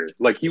next year.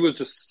 He was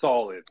just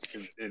solid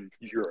in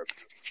Europe.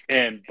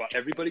 And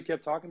everybody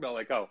kept talking about,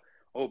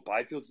 oh,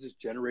 Byfield's this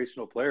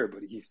generational player,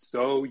 but he's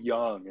so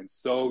young and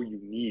so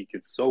unique.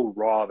 It's so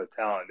raw of a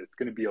talent. It's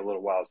going to be a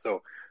little while.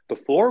 So the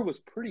floor was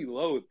pretty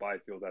low with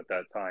Byfield at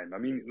that time. I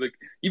mean, like,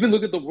 even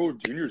look at the World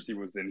Juniors he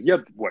was in. He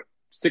had,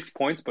 6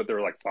 points, but they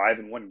were like 5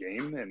 in one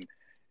game.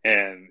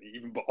 And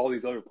even all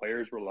these other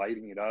players were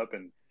lighting it up.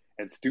 And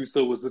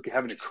Stuso was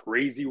having a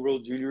crazy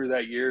World Junior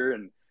that year.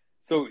 And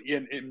so,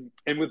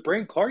 and with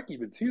Brant Clark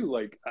even too,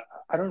 like,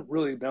 I don't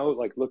really know,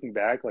 like, looking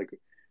back, like,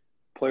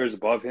 players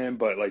above him,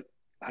 but, like,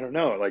 I don't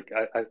know, like,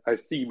 I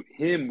see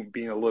him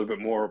being a little bit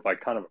more of,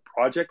 like, kind of a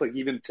project. Like,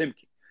 even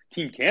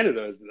Team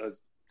Canada has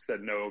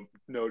said no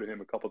to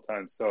him a couple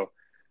times. So,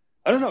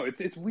 I don't know.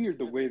 It's weird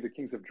the way the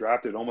Kings have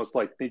drafted, almost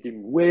like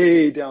thinking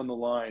way down the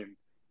line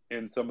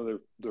in some of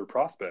their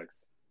prospects.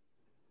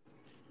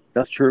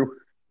 That's true.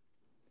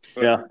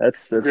 But yeah,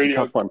 that's Grady, a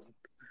tough one.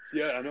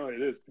 Yeah, I know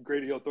it is.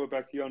 Grady, I'll throw it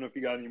back to you. I don't know if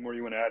you got any more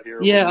you want to add here.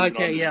 Yeah,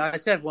 okay, yeah. I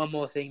just have one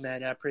more thing,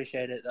 man. I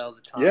appreciate it all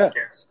the time.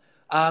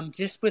 Yeah.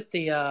 Just with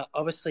the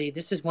obviously,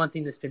 this is one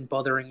thing that's been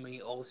bothering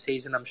me all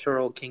season. I'm sure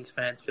all Kings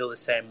fans feel the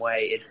same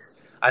way.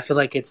 I feel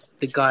like it's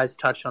the guys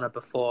touched on it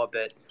before,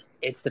 but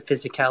it's the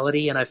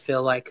physicality, and I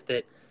feel like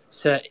that.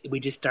 So we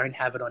just don't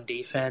have it on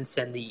defense,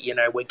 and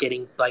we're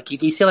getting like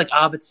you see like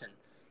Arvidsson,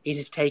 he's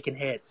just taking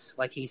hits,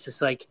 like he's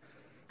just like.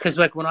 Because,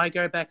 like, when I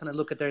go back and I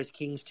look at those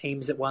Kings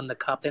teams that won the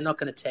Cup, they're not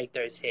going to take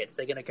those hits.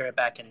 They're going to go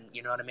back and,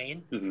 you know what I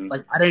mean? Mm-hmm.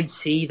 Like, I don't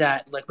see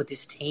that, like, with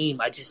this team.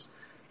 I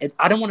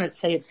don't want to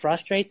say it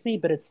frustrates me,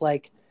 but it's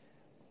like,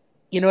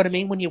 you know what I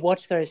mean? When you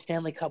watch those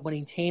Stanley Cup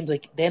winning teams,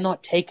 like, they're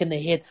not taking the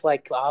hits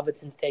like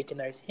Arvidsson's taking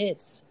those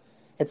hits.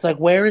 It's like,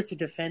 where is the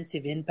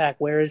defensive impact?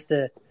 Where is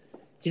do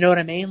you know what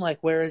I mean? Like,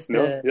 where is I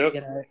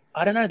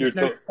don't know. There's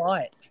no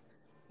fight.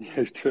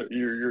 I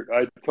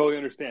totally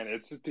understand.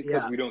 It's just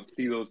because we don't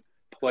see those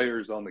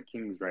players on the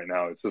Kings right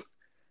now. It's just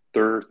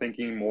they're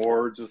thinking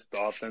more just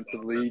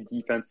offensively,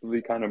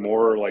 defensively, kind of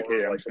more like,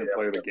 hey, I'm just going to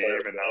play the game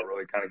and not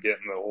really kind of get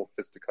in the whole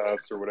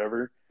fisticuffs or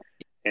whatever.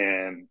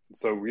 And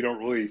so we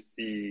don't really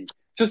see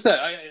just that.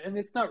 And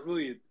it's not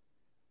really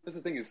 – that's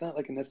the thing. It's not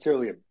like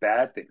necessarily a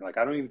bad thing. Like,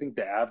 I don't even think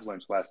the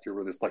Avalanche last year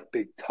were this, like,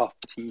 big, tough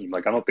team.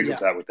 Like, I don't think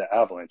it's that with the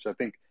Avalanche. I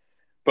think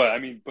 – but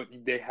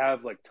they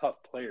have, like, tough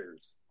players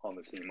on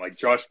the team. Like,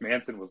 Josh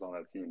Manson was on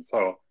that team.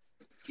 So –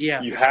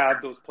 yeah, you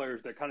have those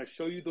players that kind of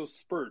show you those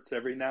spurts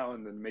every now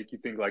and then, make you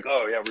think like,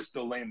 oh yeah, we're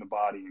still laying the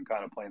body and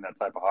kind of playing that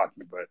type of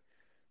hockey. But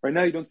right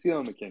now, you don't see it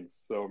on the Kings.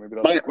 So maybe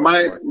that's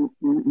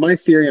my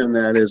theory on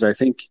that is I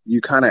think you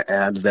kind of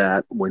add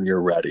that when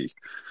you're ready,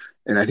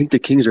 and I think the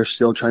Kings are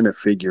still trying to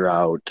figure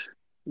out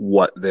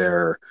what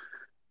their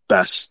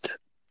best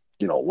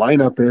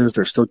lineup is.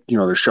 They're still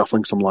they're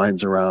shuffling some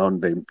lines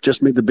around. They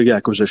just made the big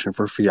acquisition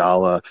for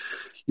Fiala.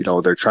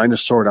 They're trying to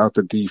sort out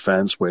the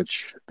defense,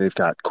 which they've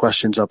got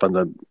questions up on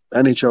the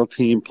NHL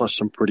team, plus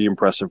some pretty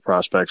impressive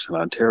prospects in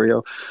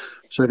Ontario.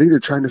 So I think they're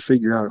trying to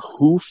figure out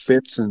who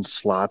fits and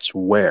slots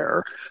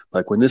where.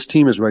 Like when this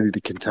team is ready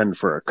to contend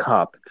for a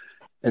cup,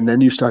 and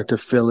then you start to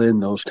fill in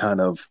those kind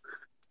of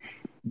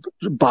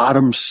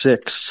bottom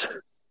six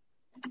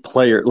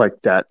player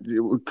like that.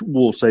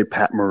 We'll say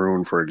Pat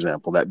Maroon, for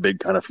example, that big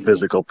kind of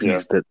physical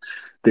piece that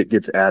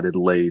gets added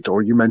late.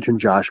 Or you mentioned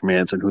Josh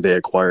Manson, who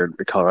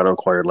Colorado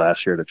acquired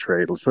last year to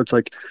trade. So it's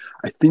like,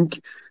 I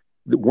think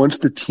that once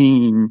the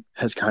team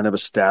has kind of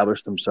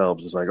established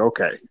themselves, it's like,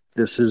 okay,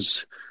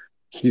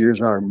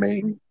 here's our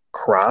main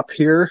crop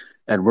here,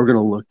 and we're going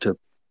to look to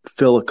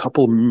fill a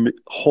couple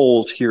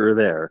holes here or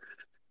there.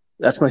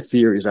 That's my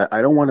theory. Is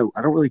I don't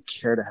really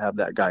care to have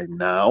that guy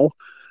now.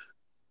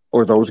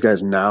 Or those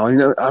guys now.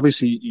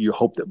 Obviously, you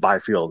hope that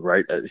Byfield,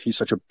 right? He's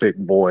such a big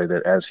boy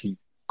that as he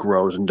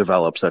grows and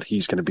develops, that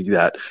he's going to be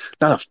that,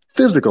 not a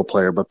physical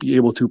player, but be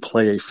able to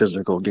play a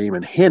physical game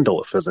and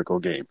handle a physical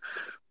game.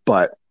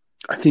 But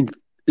I think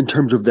in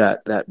terms of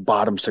that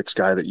bottom six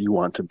guy that you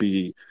want to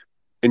be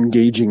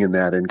engaging in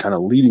that and kind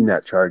of leading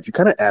that charge, you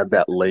kind of add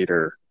that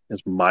later,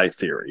 is my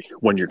theory,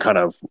 when you're kind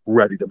of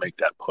ready to make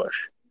that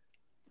push.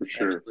 For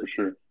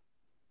sure.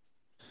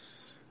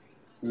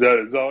 Is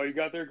that all you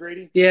got there,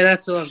 Grady? Yeah,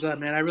 that's all I've got,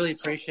 man. I really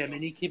appreciate it,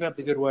 man. You keep up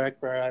the good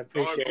work, bro. I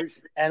appreciate it.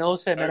 And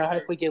also, man, I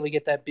hope we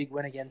get that big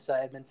win against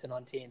Edmonton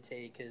on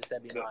TNT, because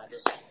that'd be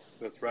nice.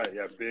 That's right.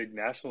 Yeah, big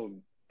national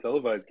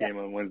televised game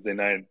on Wednesday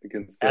night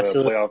against the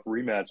playoff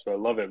rematch. So I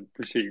love it.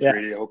 Appreciate you,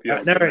 Grady. I hope you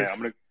have a good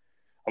night.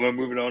 I'm gonna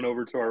move it on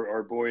over to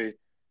our boy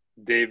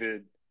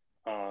David.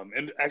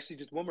 And actually,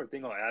 just one more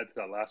thing I'll add to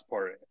that last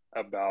part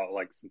about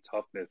like some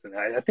toughness, and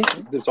I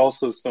think there's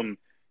also some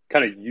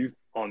kind of youth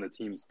on the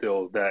team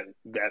still that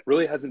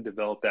really hasn't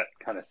developed that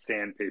kind of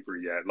sandpaper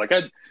yet.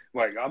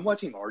 I'm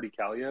watching Artie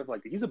Kaliev.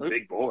 Like, he's a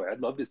big boy. I'd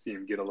love to see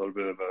him get a little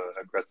bit of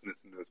aggressiveness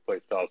into his play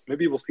style. So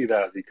maybe we'll see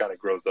that as he kind of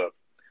grows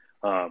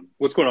up.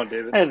 What's going on,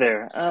 David? Hey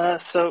there.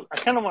 So I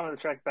kind of wanted to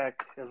track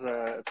back as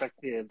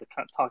the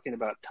talking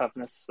about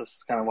toughness. This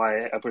is kind of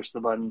why I pushed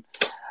the button.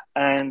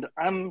 And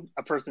I'm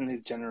a person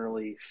who's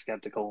generally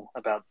skeptical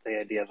about the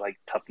idea of like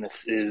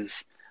toughness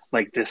is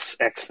like this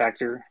X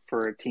factor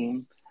for a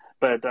team.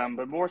 But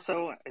more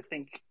so, I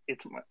think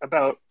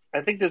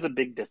there's a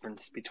big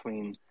difference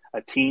between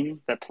a team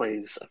that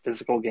plays a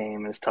physical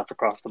game, is tough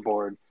across the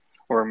board,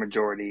 or a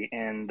majority,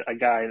 and a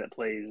guy that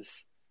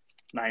plays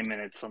 9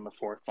 minutes on the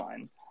fourth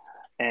line.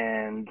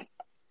 And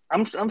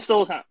I'm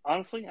still,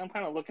 honestly, I'm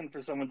kind of looking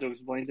for someone to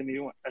explain to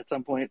me at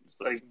some point,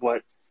 like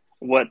what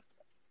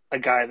a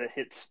guy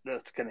that's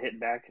going to hit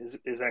back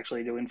is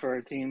actually doing for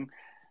our team.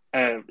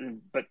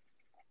 But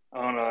I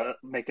want to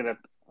make it a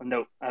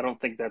note. I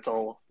don't think that's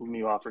all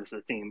Lemieux offers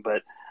the team,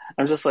 but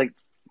I'm just like,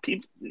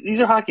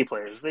 these are hockey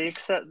players. They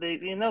accept, they're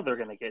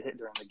going to get hit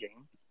during the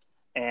game.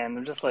 And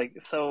I'm just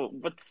like, so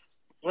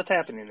what's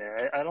happening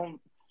there? I don't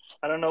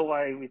know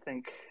why we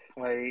think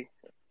one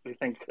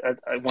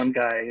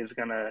guy is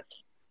gonna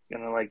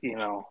like,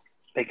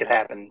 make it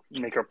happen,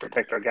 make or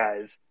protect our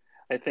guys.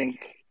 I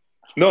think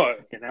no,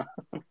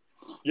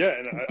 yeah,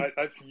 and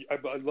I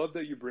love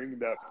that you bring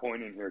that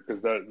point in here,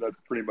 because that's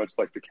pretty much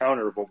like the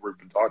counter of what we've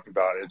been talking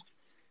about.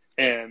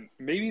 And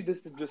maybe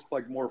this is just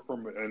like more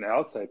from an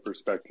outside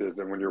perspective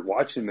than when you're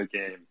watching the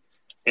game.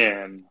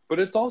 But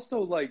it's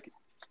also like,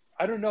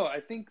 I don't know.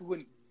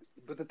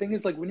 But the thing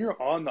is, like, when you're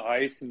on the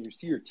ice and you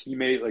see your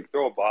teammate like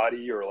throw a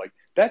body, or like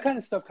that kind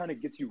of stuff kind of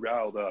gets you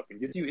riled up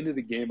and gets you into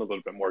the game a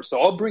little bit more. So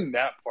I'll bring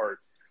that part.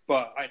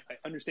 But I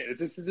understand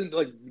this isn't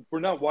like, we're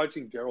not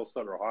watching Daryl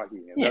Sutter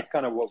hockey, and that's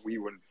kind of what we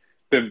would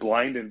been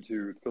blinded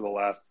to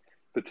for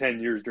the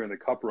 10 years during the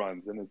cup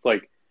runs. And it's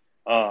like,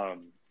 I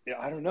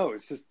don't know.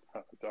 It's just, I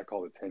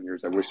call it 10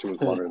 years. I wish it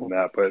was longer than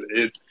that, but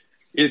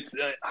it's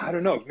I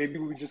don't know. Maybe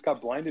we just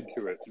got blinded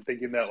to it,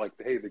 thinking that like,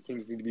 hey, the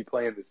Kings need to be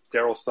playing this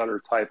Daryl Sutter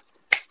type,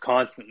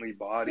 constantly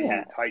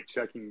tight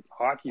checking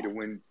hockey to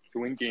win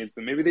games,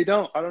 but maybe they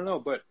don't. I don't know,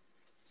 but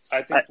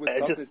I think with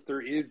toughness,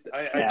 there is.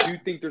 I do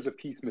think there's a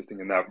piece missing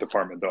in that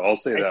department, though. I'll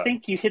say that. I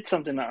think you hit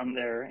something on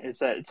there. Is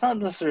that it's not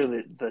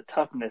necessarily the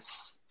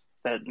toughness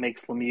that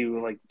makes Lemieux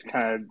like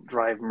kind of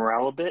drive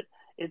morale a bit.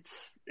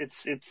 It's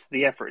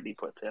the effort he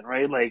puts in,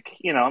 right? Like,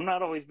 I'm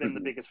not always been the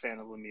biggest fan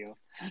of Lemieux,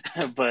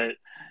 but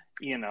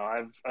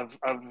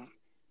I've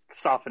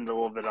softened a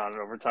little bit on it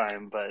over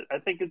time. But I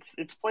think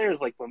it's players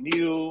like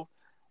Lemieux,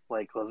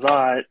 like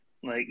Lizotte,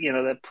 like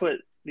that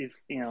put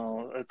these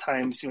at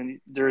times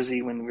when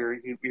Jersey, when we're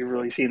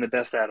really seeing the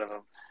best out of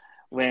them,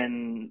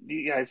 when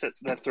the guys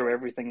that throw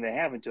everything they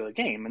have into a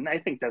game, and I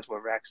think that's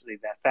what actually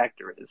that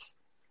factor is.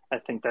 I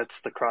think that's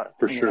the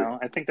for sure.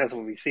 I think that's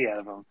what we see out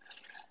of them,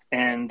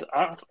 and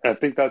honestly, I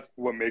think that's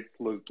what makes,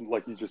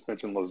 like you just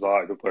mentioned,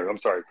 Lizotte a good player. I'm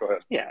sorry, go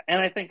ahead. Yeah, and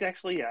I think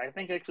actually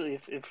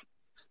if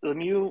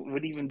Lemieux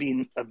would even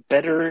be a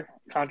better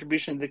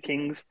contribution to the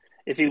Kings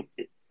if he.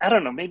 I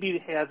don't know.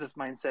 Maybe he has this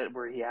mindset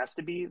where he has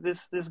to be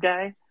this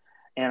guy,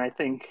 and I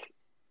think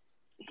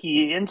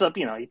he ends up.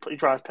 He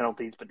draws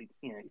penalties, but he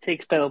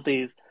takes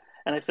penalties,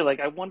 and I feel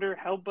like I wonder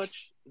how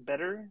much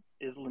better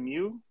is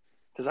Lemieux,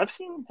 because I've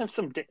seen him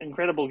some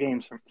incredible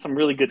games, some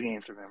really good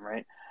games from him.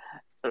 Right?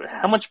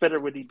 How much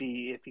better would he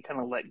be if he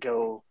kind of let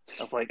go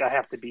of like, I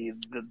have to be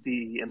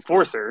the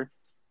enforcer,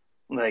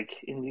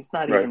 like, and he's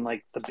not even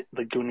like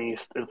the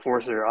gooniest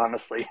enforcer,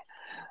 honestly.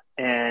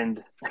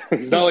 And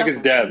he's not like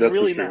his dad. That's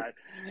really for sure. Not.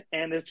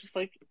 And it's just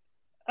like,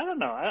 I don't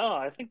know.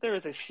 I think there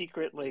is a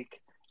secret, like,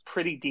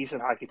 pretty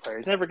decent hockey player.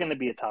 He's never going to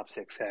be a top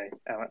 6 guy,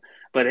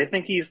 but I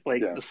think he's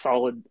like the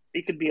solid.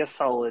 He could be a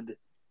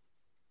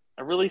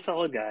really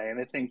solid guy. And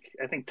I think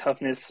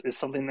toughness is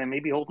something that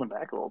may be holding him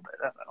back a little bit.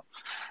 I don't know.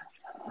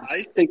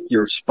 I think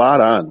you're spot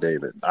on,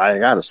 David. I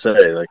gotta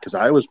say, because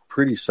I was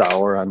pretty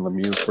sour on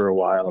Lemieux for a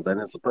while.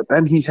 But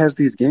then he has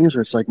these games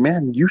where it's like,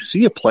 man, you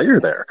see a player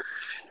there.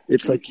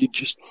 It's like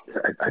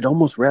I'd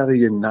almost rather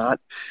you're not.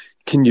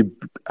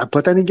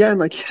 But then again,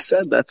 like you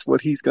said, that's what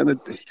he's gonna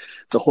do.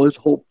 His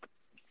whole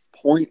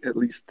point, at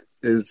least,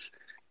 is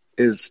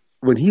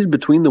when he's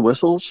between the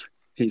whistles,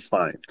 he's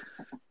fine.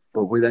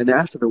 But then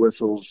after the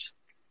whistles,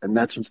 and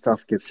that's when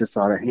stuff gets just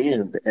out of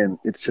hand, and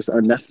it's just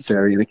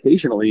unnecessary, and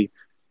occasionally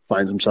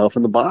finds himself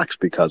in the box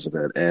because of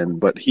it.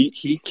 But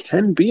he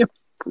can be a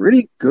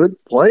pretty good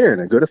player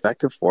and a good,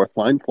 effective fourth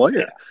line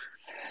player.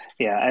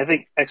 Yeah, I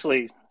think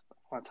actually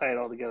I want to tie it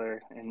all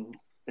together, and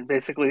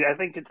basically I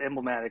think it's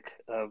emblematic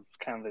of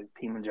kind of the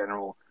team in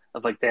general,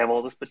 of like they have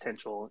all this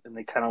potential and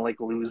they kind of like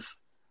lose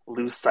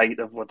sight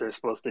of what they're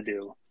supposed to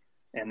do,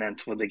 and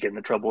that's when they get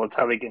into trouble. It's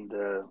how they get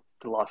into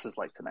the losses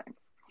like tonight.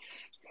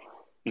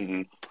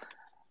 Mm-hmm.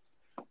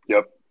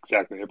 Yep,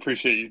 exactly. I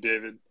appreciate you,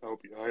 David. I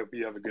hope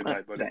you have a good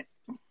night, buddy.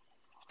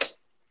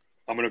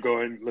 I'm gonna go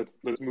ahead and let's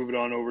move it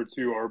on over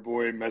to our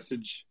boy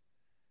Message.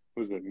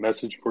 What was it?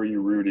 Message for you,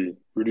 Rudy.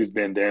 Rudy's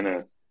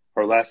bandana.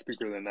 Our last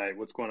speaker of the night.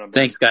 What's going on,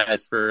 buddy? Thanks,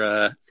 guys,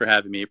 for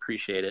having me.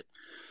 Appreciate it.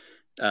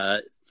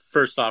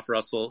 First off,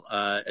 Russell,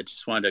 I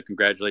just wanted to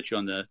congratulate you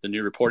on the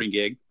new reporting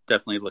gig.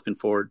 Definitely looking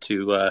forward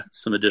to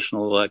some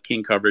additional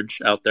King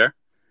coverage out there.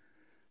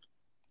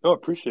 Oh,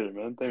 appreciate it,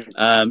 man. Thank you.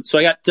 So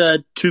I got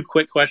 2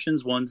 quick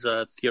questions. One's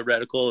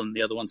theoretical, and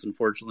the other one's one's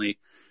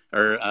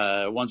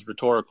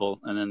rhetorical,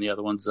 and then the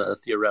other one's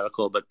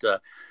theoretical. But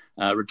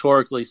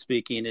rhetorically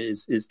speaking,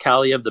 is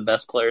Kaliyev the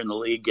best player in the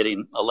league,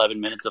 getting 11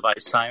 minutes of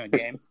ice time a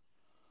game?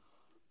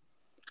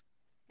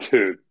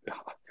 Dude,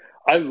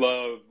 I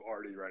love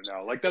Artie right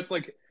now. Like, that's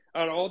like,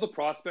 out of all the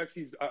prospects,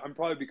 I'm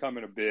probably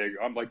becoming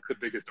I'm like the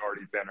biggest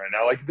Artie fan right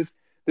now. Like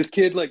this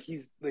kid, like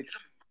he's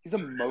a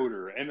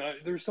motor, and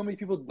there's so many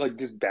people like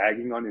just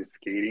bagging on his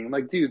skating.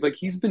 Like, dude, like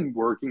he's been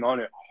working on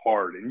it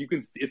hard, and you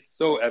can see it's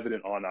so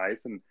evident on ice.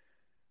 And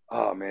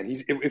oh man,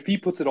 if he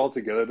puts it all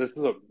together,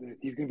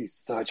 he's gonna be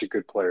such a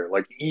good player.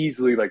 Like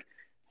easily, like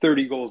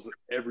 30 goals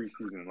every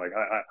season. Like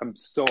I'm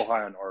so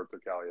high on Arthur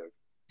Kaliyev.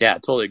 Yeah, I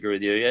totally agree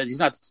with you. Yeah, he's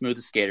not the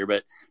smoothest skater,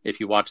 but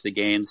if you watch the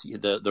games,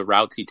 the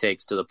routes he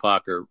takes to the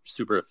puck are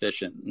super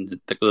efficient,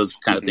 and those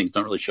kind of things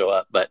don't really show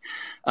up. But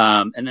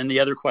and then the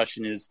other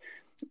question is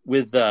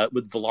with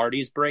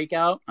Vilardi's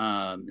breakout,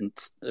 and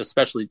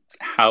especially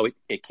how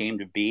it came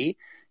to be.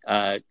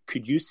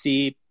 Could you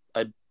see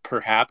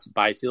perhaps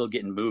Byfield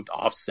getting moved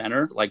off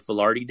center like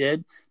Vilardi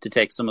did to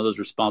take some of those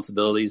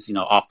responsibilities,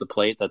 off the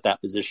plate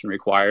that position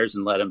requires,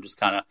 and let him just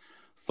kind of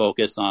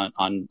focus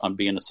on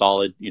being a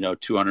solid,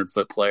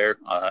 200-foot player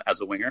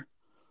as a winger?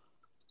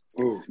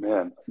 Oh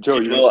man,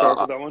 Joe, you want to start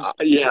with that one?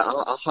 Yeah,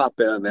 I'll hop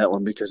in on that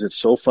one because it's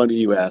so funny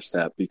you asked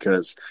that,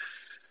 because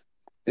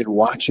I've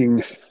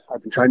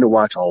been trying to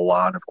watch a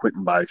lot of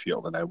Quinton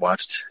Byfield, and I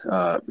watched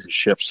his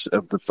shifts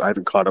I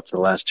haven't caught up to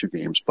the last 2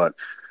 games, but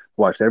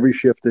watched every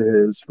shift of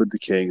his with the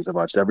Kings. I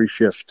watched every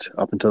shift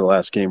up until the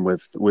last game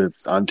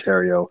with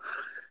Ontario.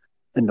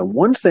 And the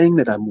one thing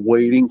that I'm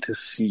waiting to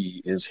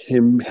see is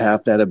him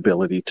have that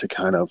ability to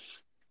kind of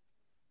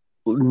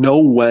know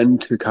when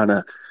to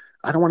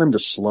I don't want him to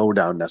slow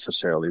down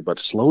necessarily, but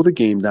slow the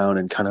game down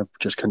and kind of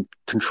just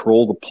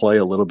control the play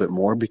a little bit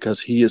more,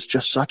 because he is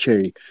just such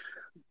a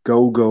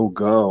go, go,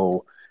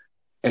 go.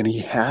 And he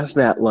has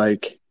that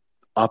like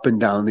up and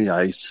down the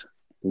ice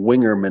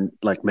winger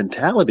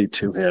mentality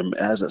to him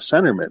as a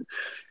centerman.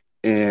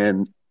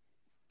 And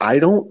I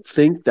don't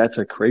think that's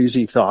a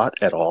crazy thought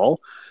at all.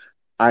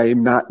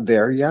 I'm not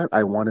there yet.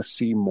 I want to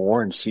see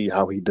more and see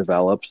how he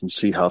develops and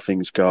see how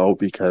things go,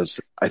 because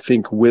I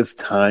think with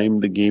time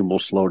the game will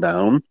slow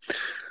down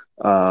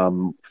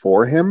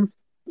for him.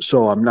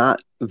 So I'm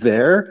not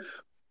there,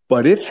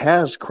 but it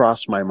has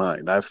crossed my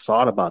mind. I've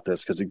thought about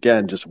this because,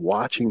 again, just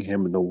watching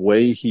him and the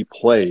way he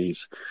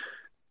plays,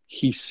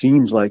 he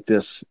seems like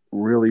this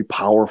really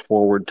power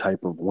forward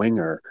type of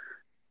winger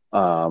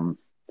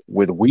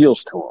with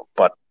wheels to him.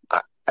 But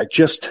I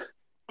just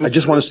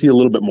want to see a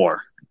little bit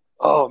more.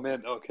 Oh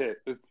man, okay.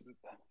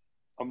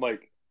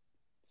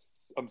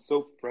 I'm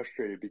so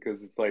frustrated because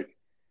it's like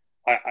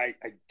I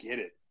get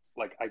it.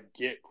 Like I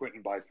get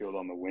Quinton Byfield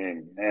on the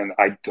wing, and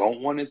I don't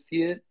want to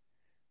see it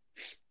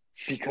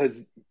because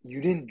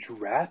you didn't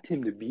draft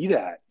him to be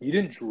that. You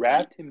didn't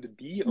draft him to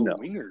be a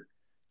winger.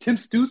 Tim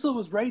Stützle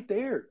was right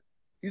there.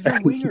 He's a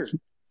winger.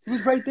 He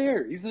was right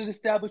there. He's an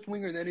established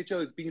winger in the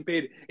NHL. He's being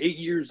paid 8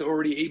 years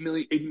already,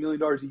 $80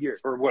 million a year,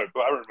 or what?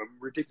 I don't remember.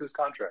 Ridiculous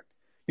contract.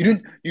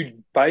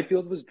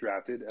 Byfield was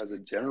drafted as a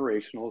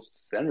generational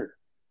center.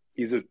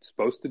 He's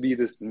supposed to be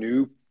this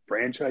new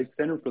franchise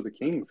center for the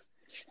Kings,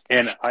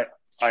 and I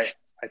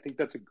think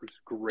that's a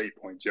great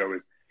point, Joe.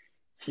 Is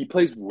he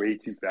plays way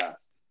too fast.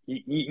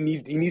 He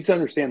needs to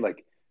understand,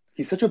 like,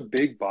 he's such a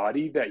big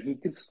body that he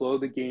can slow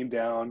the game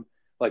down.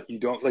 Like,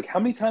 how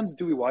many times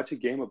do we watch a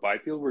game of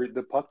Byfield where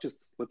the puck just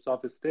slips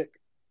off his stick?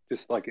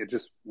 Just like it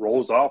just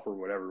rolls off or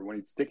whatever when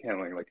he's stick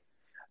handling. Like,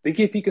 I think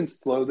if he can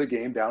slow the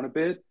game down a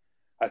bit,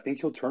 I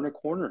think he'll turn a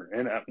corner.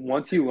 And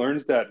once he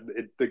learns that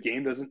the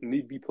game doesn't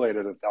need to be played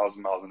at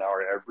 1,000 miles an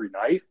hour every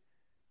night,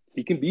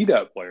 he can be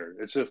that player.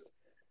 It's just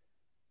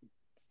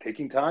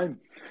taking time.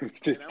 It's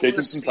just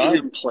taking some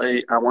time.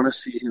 I want to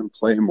see him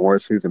play more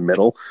through the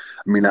middle.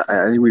 I mean,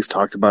 I think we've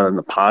talked about it in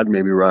the pod,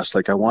 maybe, Russ.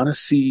 Like, I want to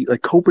see,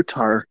 like,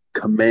 Kopitar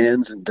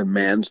commands and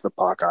demands the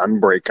puck on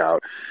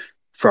breakout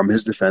from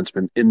his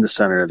defenseman in the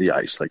center of the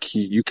ice. Like,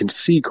 you can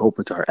see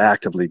Kopitar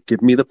actively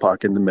give me the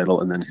puck in the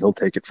middle, and then he'll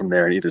take it from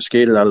there and either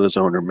skate it out of the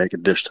zone or make a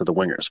dish to the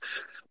wingers.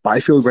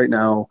 Byfield right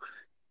now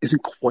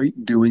isn't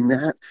quite doing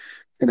that.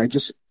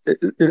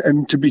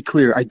 And to be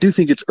clear, I do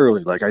think it's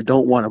early. Like, I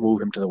don't want to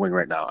move him to the wing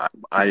right now.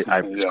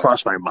 It's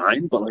crossed my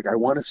mind, but like, I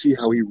want to see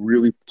how he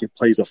really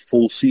plays a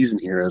full season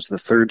here as the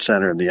third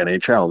center in the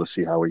NHL to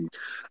see how he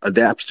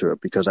adapts to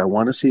it, because I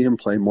want to see him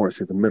play more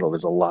through the middle.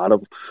 There's a lot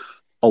of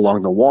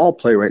along the wall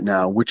play right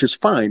now, which is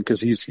fine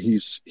because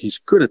he's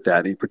good at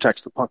that. He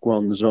protects the puck well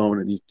in the zone,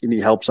 and he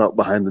helps out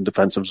behind the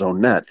defensive zone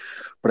net.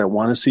 But I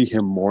want to see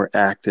him more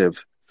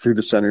active through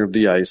the center of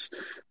the ice,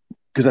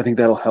 because I think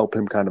that'll help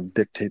him kind of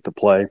dictate the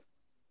play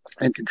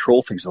and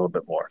control things a little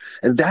bit more.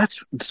 And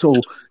that's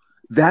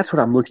what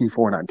I'm looking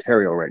for in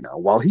Ontario right now.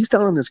 While he's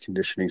down on this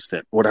conditioning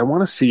stint, what I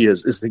want to see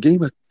is the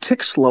game a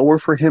tick slower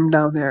for him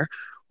down there,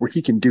 where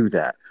he can do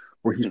that,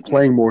 where he's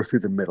playing more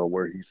through the middle,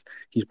 where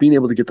he's being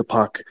able to get the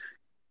puck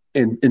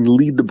and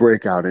lead the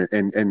breakout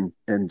and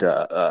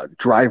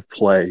drive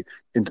play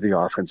into the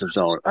offensive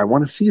zone. I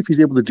want to see if he's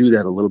able to do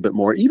that a little bit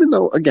more, even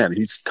though, again,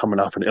 he's coming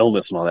off an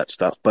illness and all that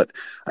stuff. But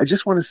I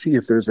just want to see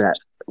if there's that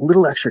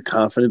little extra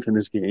confidence in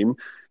his game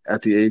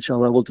at the AHL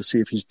level to see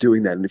if he's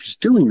doing that. And if he's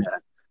doing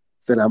that,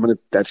 then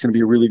that's going to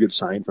be a really good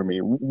sign for me,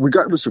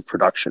 regardless of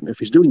production. If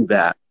he's doing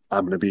that,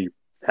 I'm going to be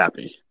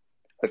happy.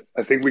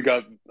 I think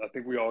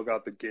we all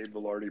got the Gabe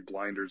Vilardi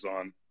blinders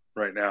on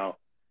right now.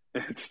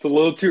 It's just a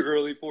little too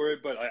early for it,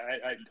 but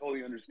I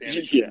totally understand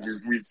it. Yeah.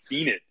 We've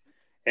seen it.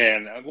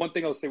 And one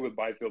thing I'll say with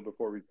Byfield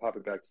before we pop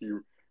it back to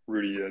you,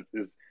 Rudy,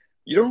 is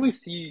you don't really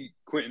see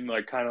Quentin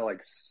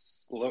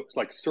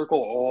circle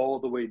all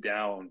the way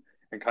down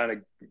and kind of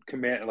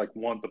command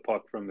want the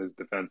puck from his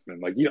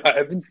defenseman. I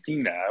haven't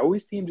seen that. I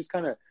always see him just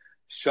kind of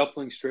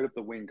shuffling straight up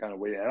the wing kind of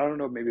way. And I don't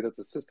know, maybe that's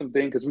a system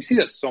thing because we see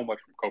that so much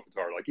from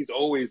Kopitar. He's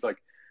always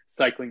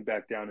cycling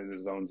back down into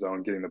his own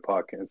zone, getting the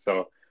puck. And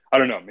so I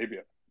don't know,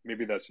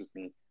 maybe that's just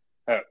me.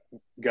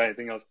 Got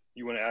anything else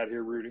you want to add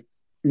here, Rudy?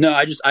 No,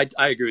 I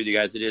agree with you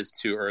guys. It is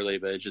too early,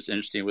 but it's just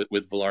interesting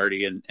with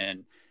Vilardi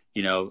and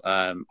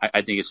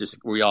I think it's just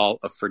we all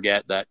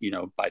forget that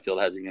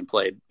Byfield hasn't even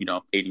played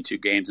 82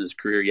 games in his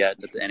career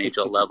yet at the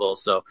NHL level.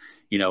 So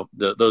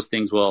those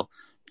things will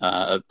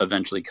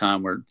eventually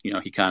come where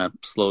he kind of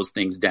slows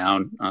things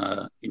down.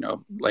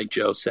 Like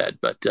Joe said.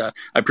 But I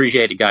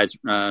appreciate it, guys.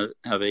 Have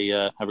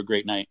a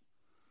great night.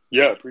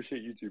 Yeah,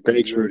 appreciate you too.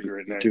 Thanks, Rudy.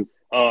 You too.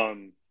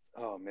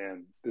 Oh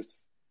man,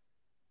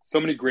 so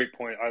many great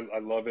points. I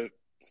love it.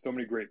 So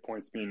many great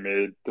points being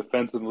made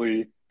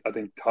defensively. I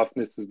think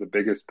toughness is the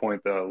biggest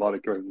point that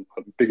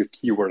the biggest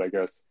keyword, I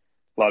guess,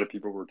 a lot of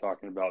people were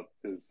talking about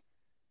is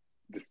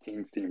this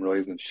Kings team really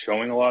isn't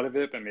showing a lot of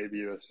it, but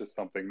maybe that's just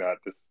something that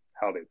this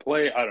how they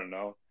play. I don't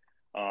know.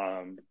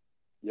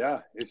 Yeah,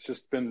 it's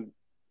just been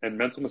and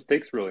mental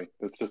mistakes. Really,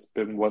 that's just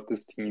been what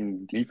this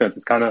team defense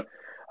is kind of.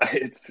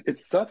 It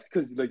sucks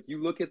because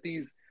you look at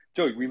these,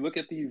 Joey. We look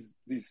at these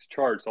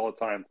charts all the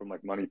time from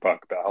Money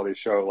Puck about how they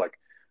show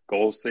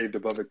goals saved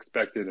above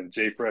expected, and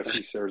Jay Fresh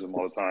shares them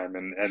all the time,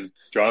 and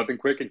Jonathan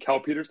Quick and Cal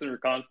Peterson are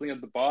constantly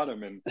at the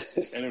bottom, and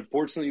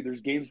unfortunately,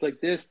 there's games like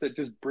this that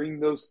just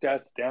bring those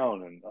stats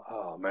down, and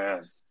oh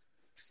man,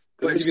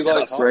 it's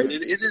tough, right?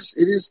 It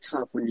is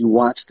tough when you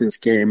watch this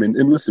game, and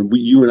listen,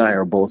 you and I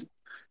are both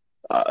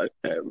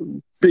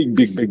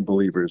big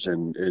believers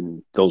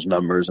in those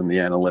numbers and the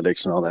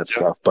analytics and all that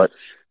stuff, but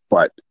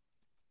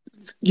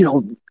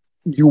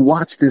you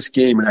watch this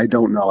game, and I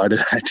don't know, I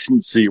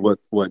didn't see what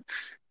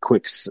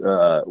Quick's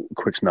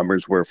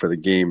numbers were for the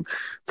game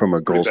from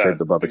a goal saved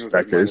above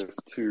expected.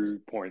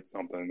 2 points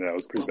something. Yeah, it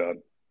was pretty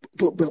bad.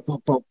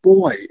 But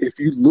boy, if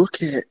you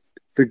look at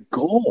the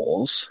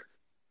goals,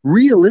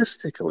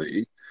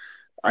 realistically,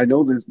 I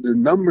know the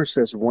number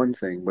says one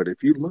thing, but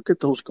if you look at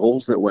those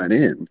goals that went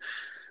in,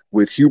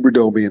 with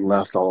Huberdeau being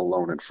left all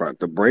alone in front,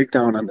 the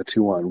breakdown on the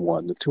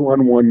 2-on-1, the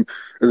 2-on-1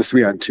 or the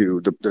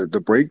 3-on-2, the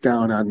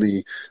breakdown on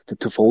the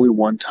Toffoli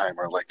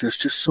one-timer, there's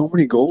just so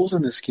many goals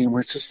in this game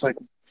where it's just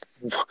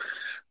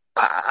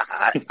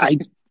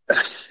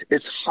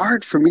it's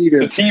hard for me to.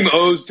 The team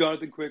owes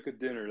Jonathan Quick a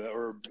dinner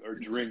or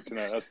drink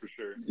tonight. That's for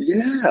sure.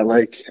 Yeah,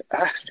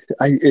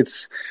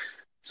 it's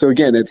so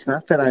again. It's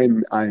not that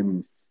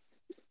I'm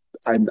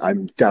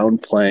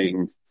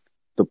downplaying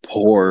the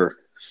poor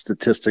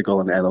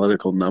statistical and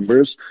analytical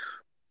numbers,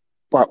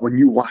 but when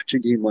you watch a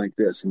game like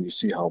this and you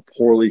see how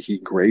poorly he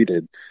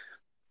graded.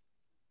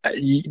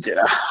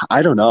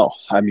 I don't know.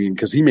 I mean,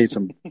 because he made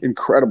some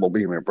incredible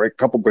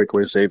couple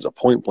breakaway saves, a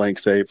point blank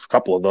save, a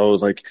couple of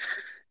those.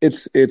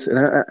 It's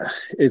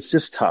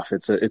just tough.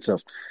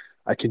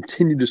 I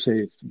continue to say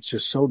it's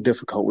just so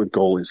difficult with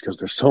goalies because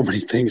there's so many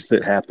things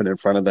that happen in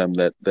front of them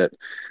that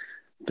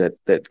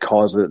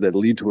cause it, that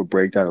lead to a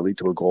breakdown or lead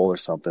to a goal or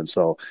something.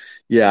 So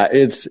yeah,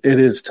 it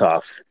is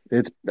tough.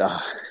 It's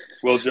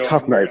a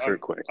tough night for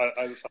Quick.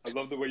 I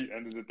love the way you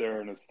ended it there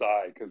in a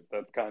sigh because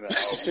that's kind of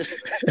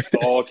how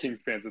all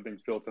Kings fans I think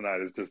feel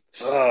tonight is just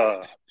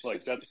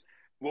that's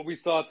what we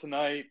saw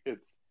tonight.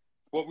 It's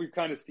what we've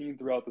kind of seen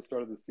throughout the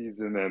start of the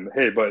season. And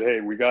hey,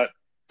 we got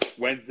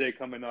Wednesday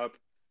coming up,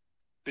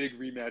 big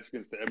rematch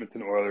against the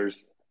Edmonton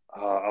Oilers.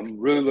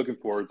 I'm really looking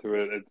forward to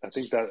it. I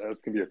think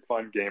that's going to be a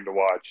fun game to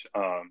watch.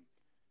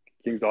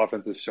 Kings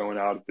offense is showing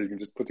out. If they can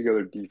just put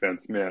together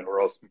defense, man,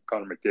 or else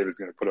Connor McDavid's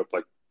going to put up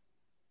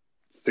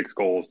 6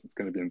 goals. It's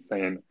going to be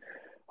insane.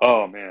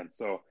 Oh man.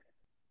 So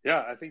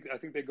yeah, I think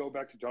they go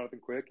back to Jonathan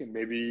Quick and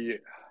maybe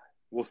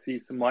we'll see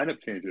some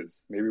lineup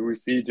changes. Maybe we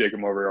see Jacob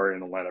Moriarty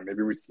in the lineup.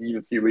 Maybe we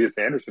even see Elias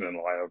Anderson in the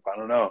lineup. I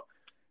don't know.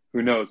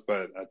 Who knows?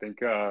 But I think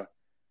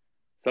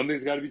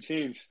something's got to be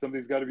changed.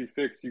 Something's got to be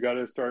fixed. You got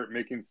to start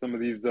making some of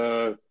these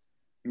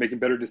making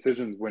better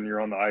decisions when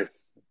you're on the ice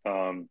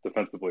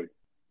defensively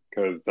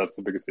because that's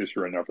the biggest issue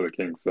right now for the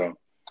Kings. So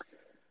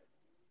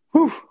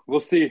we'll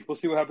see. We'll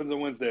see what happens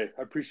on Wednesday.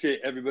 I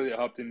appreciate everybody that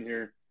hopped in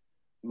here.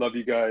 Love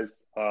you guys.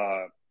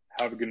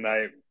 Have a good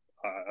night.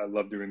 I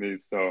love doing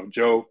these. So,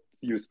 Joe,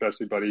 you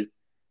especially, buddy.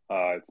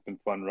 It's been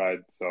a fun ride.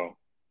 So,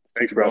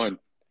 thanks, bro. Have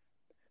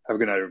a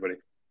good night, everybody.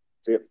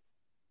 See you.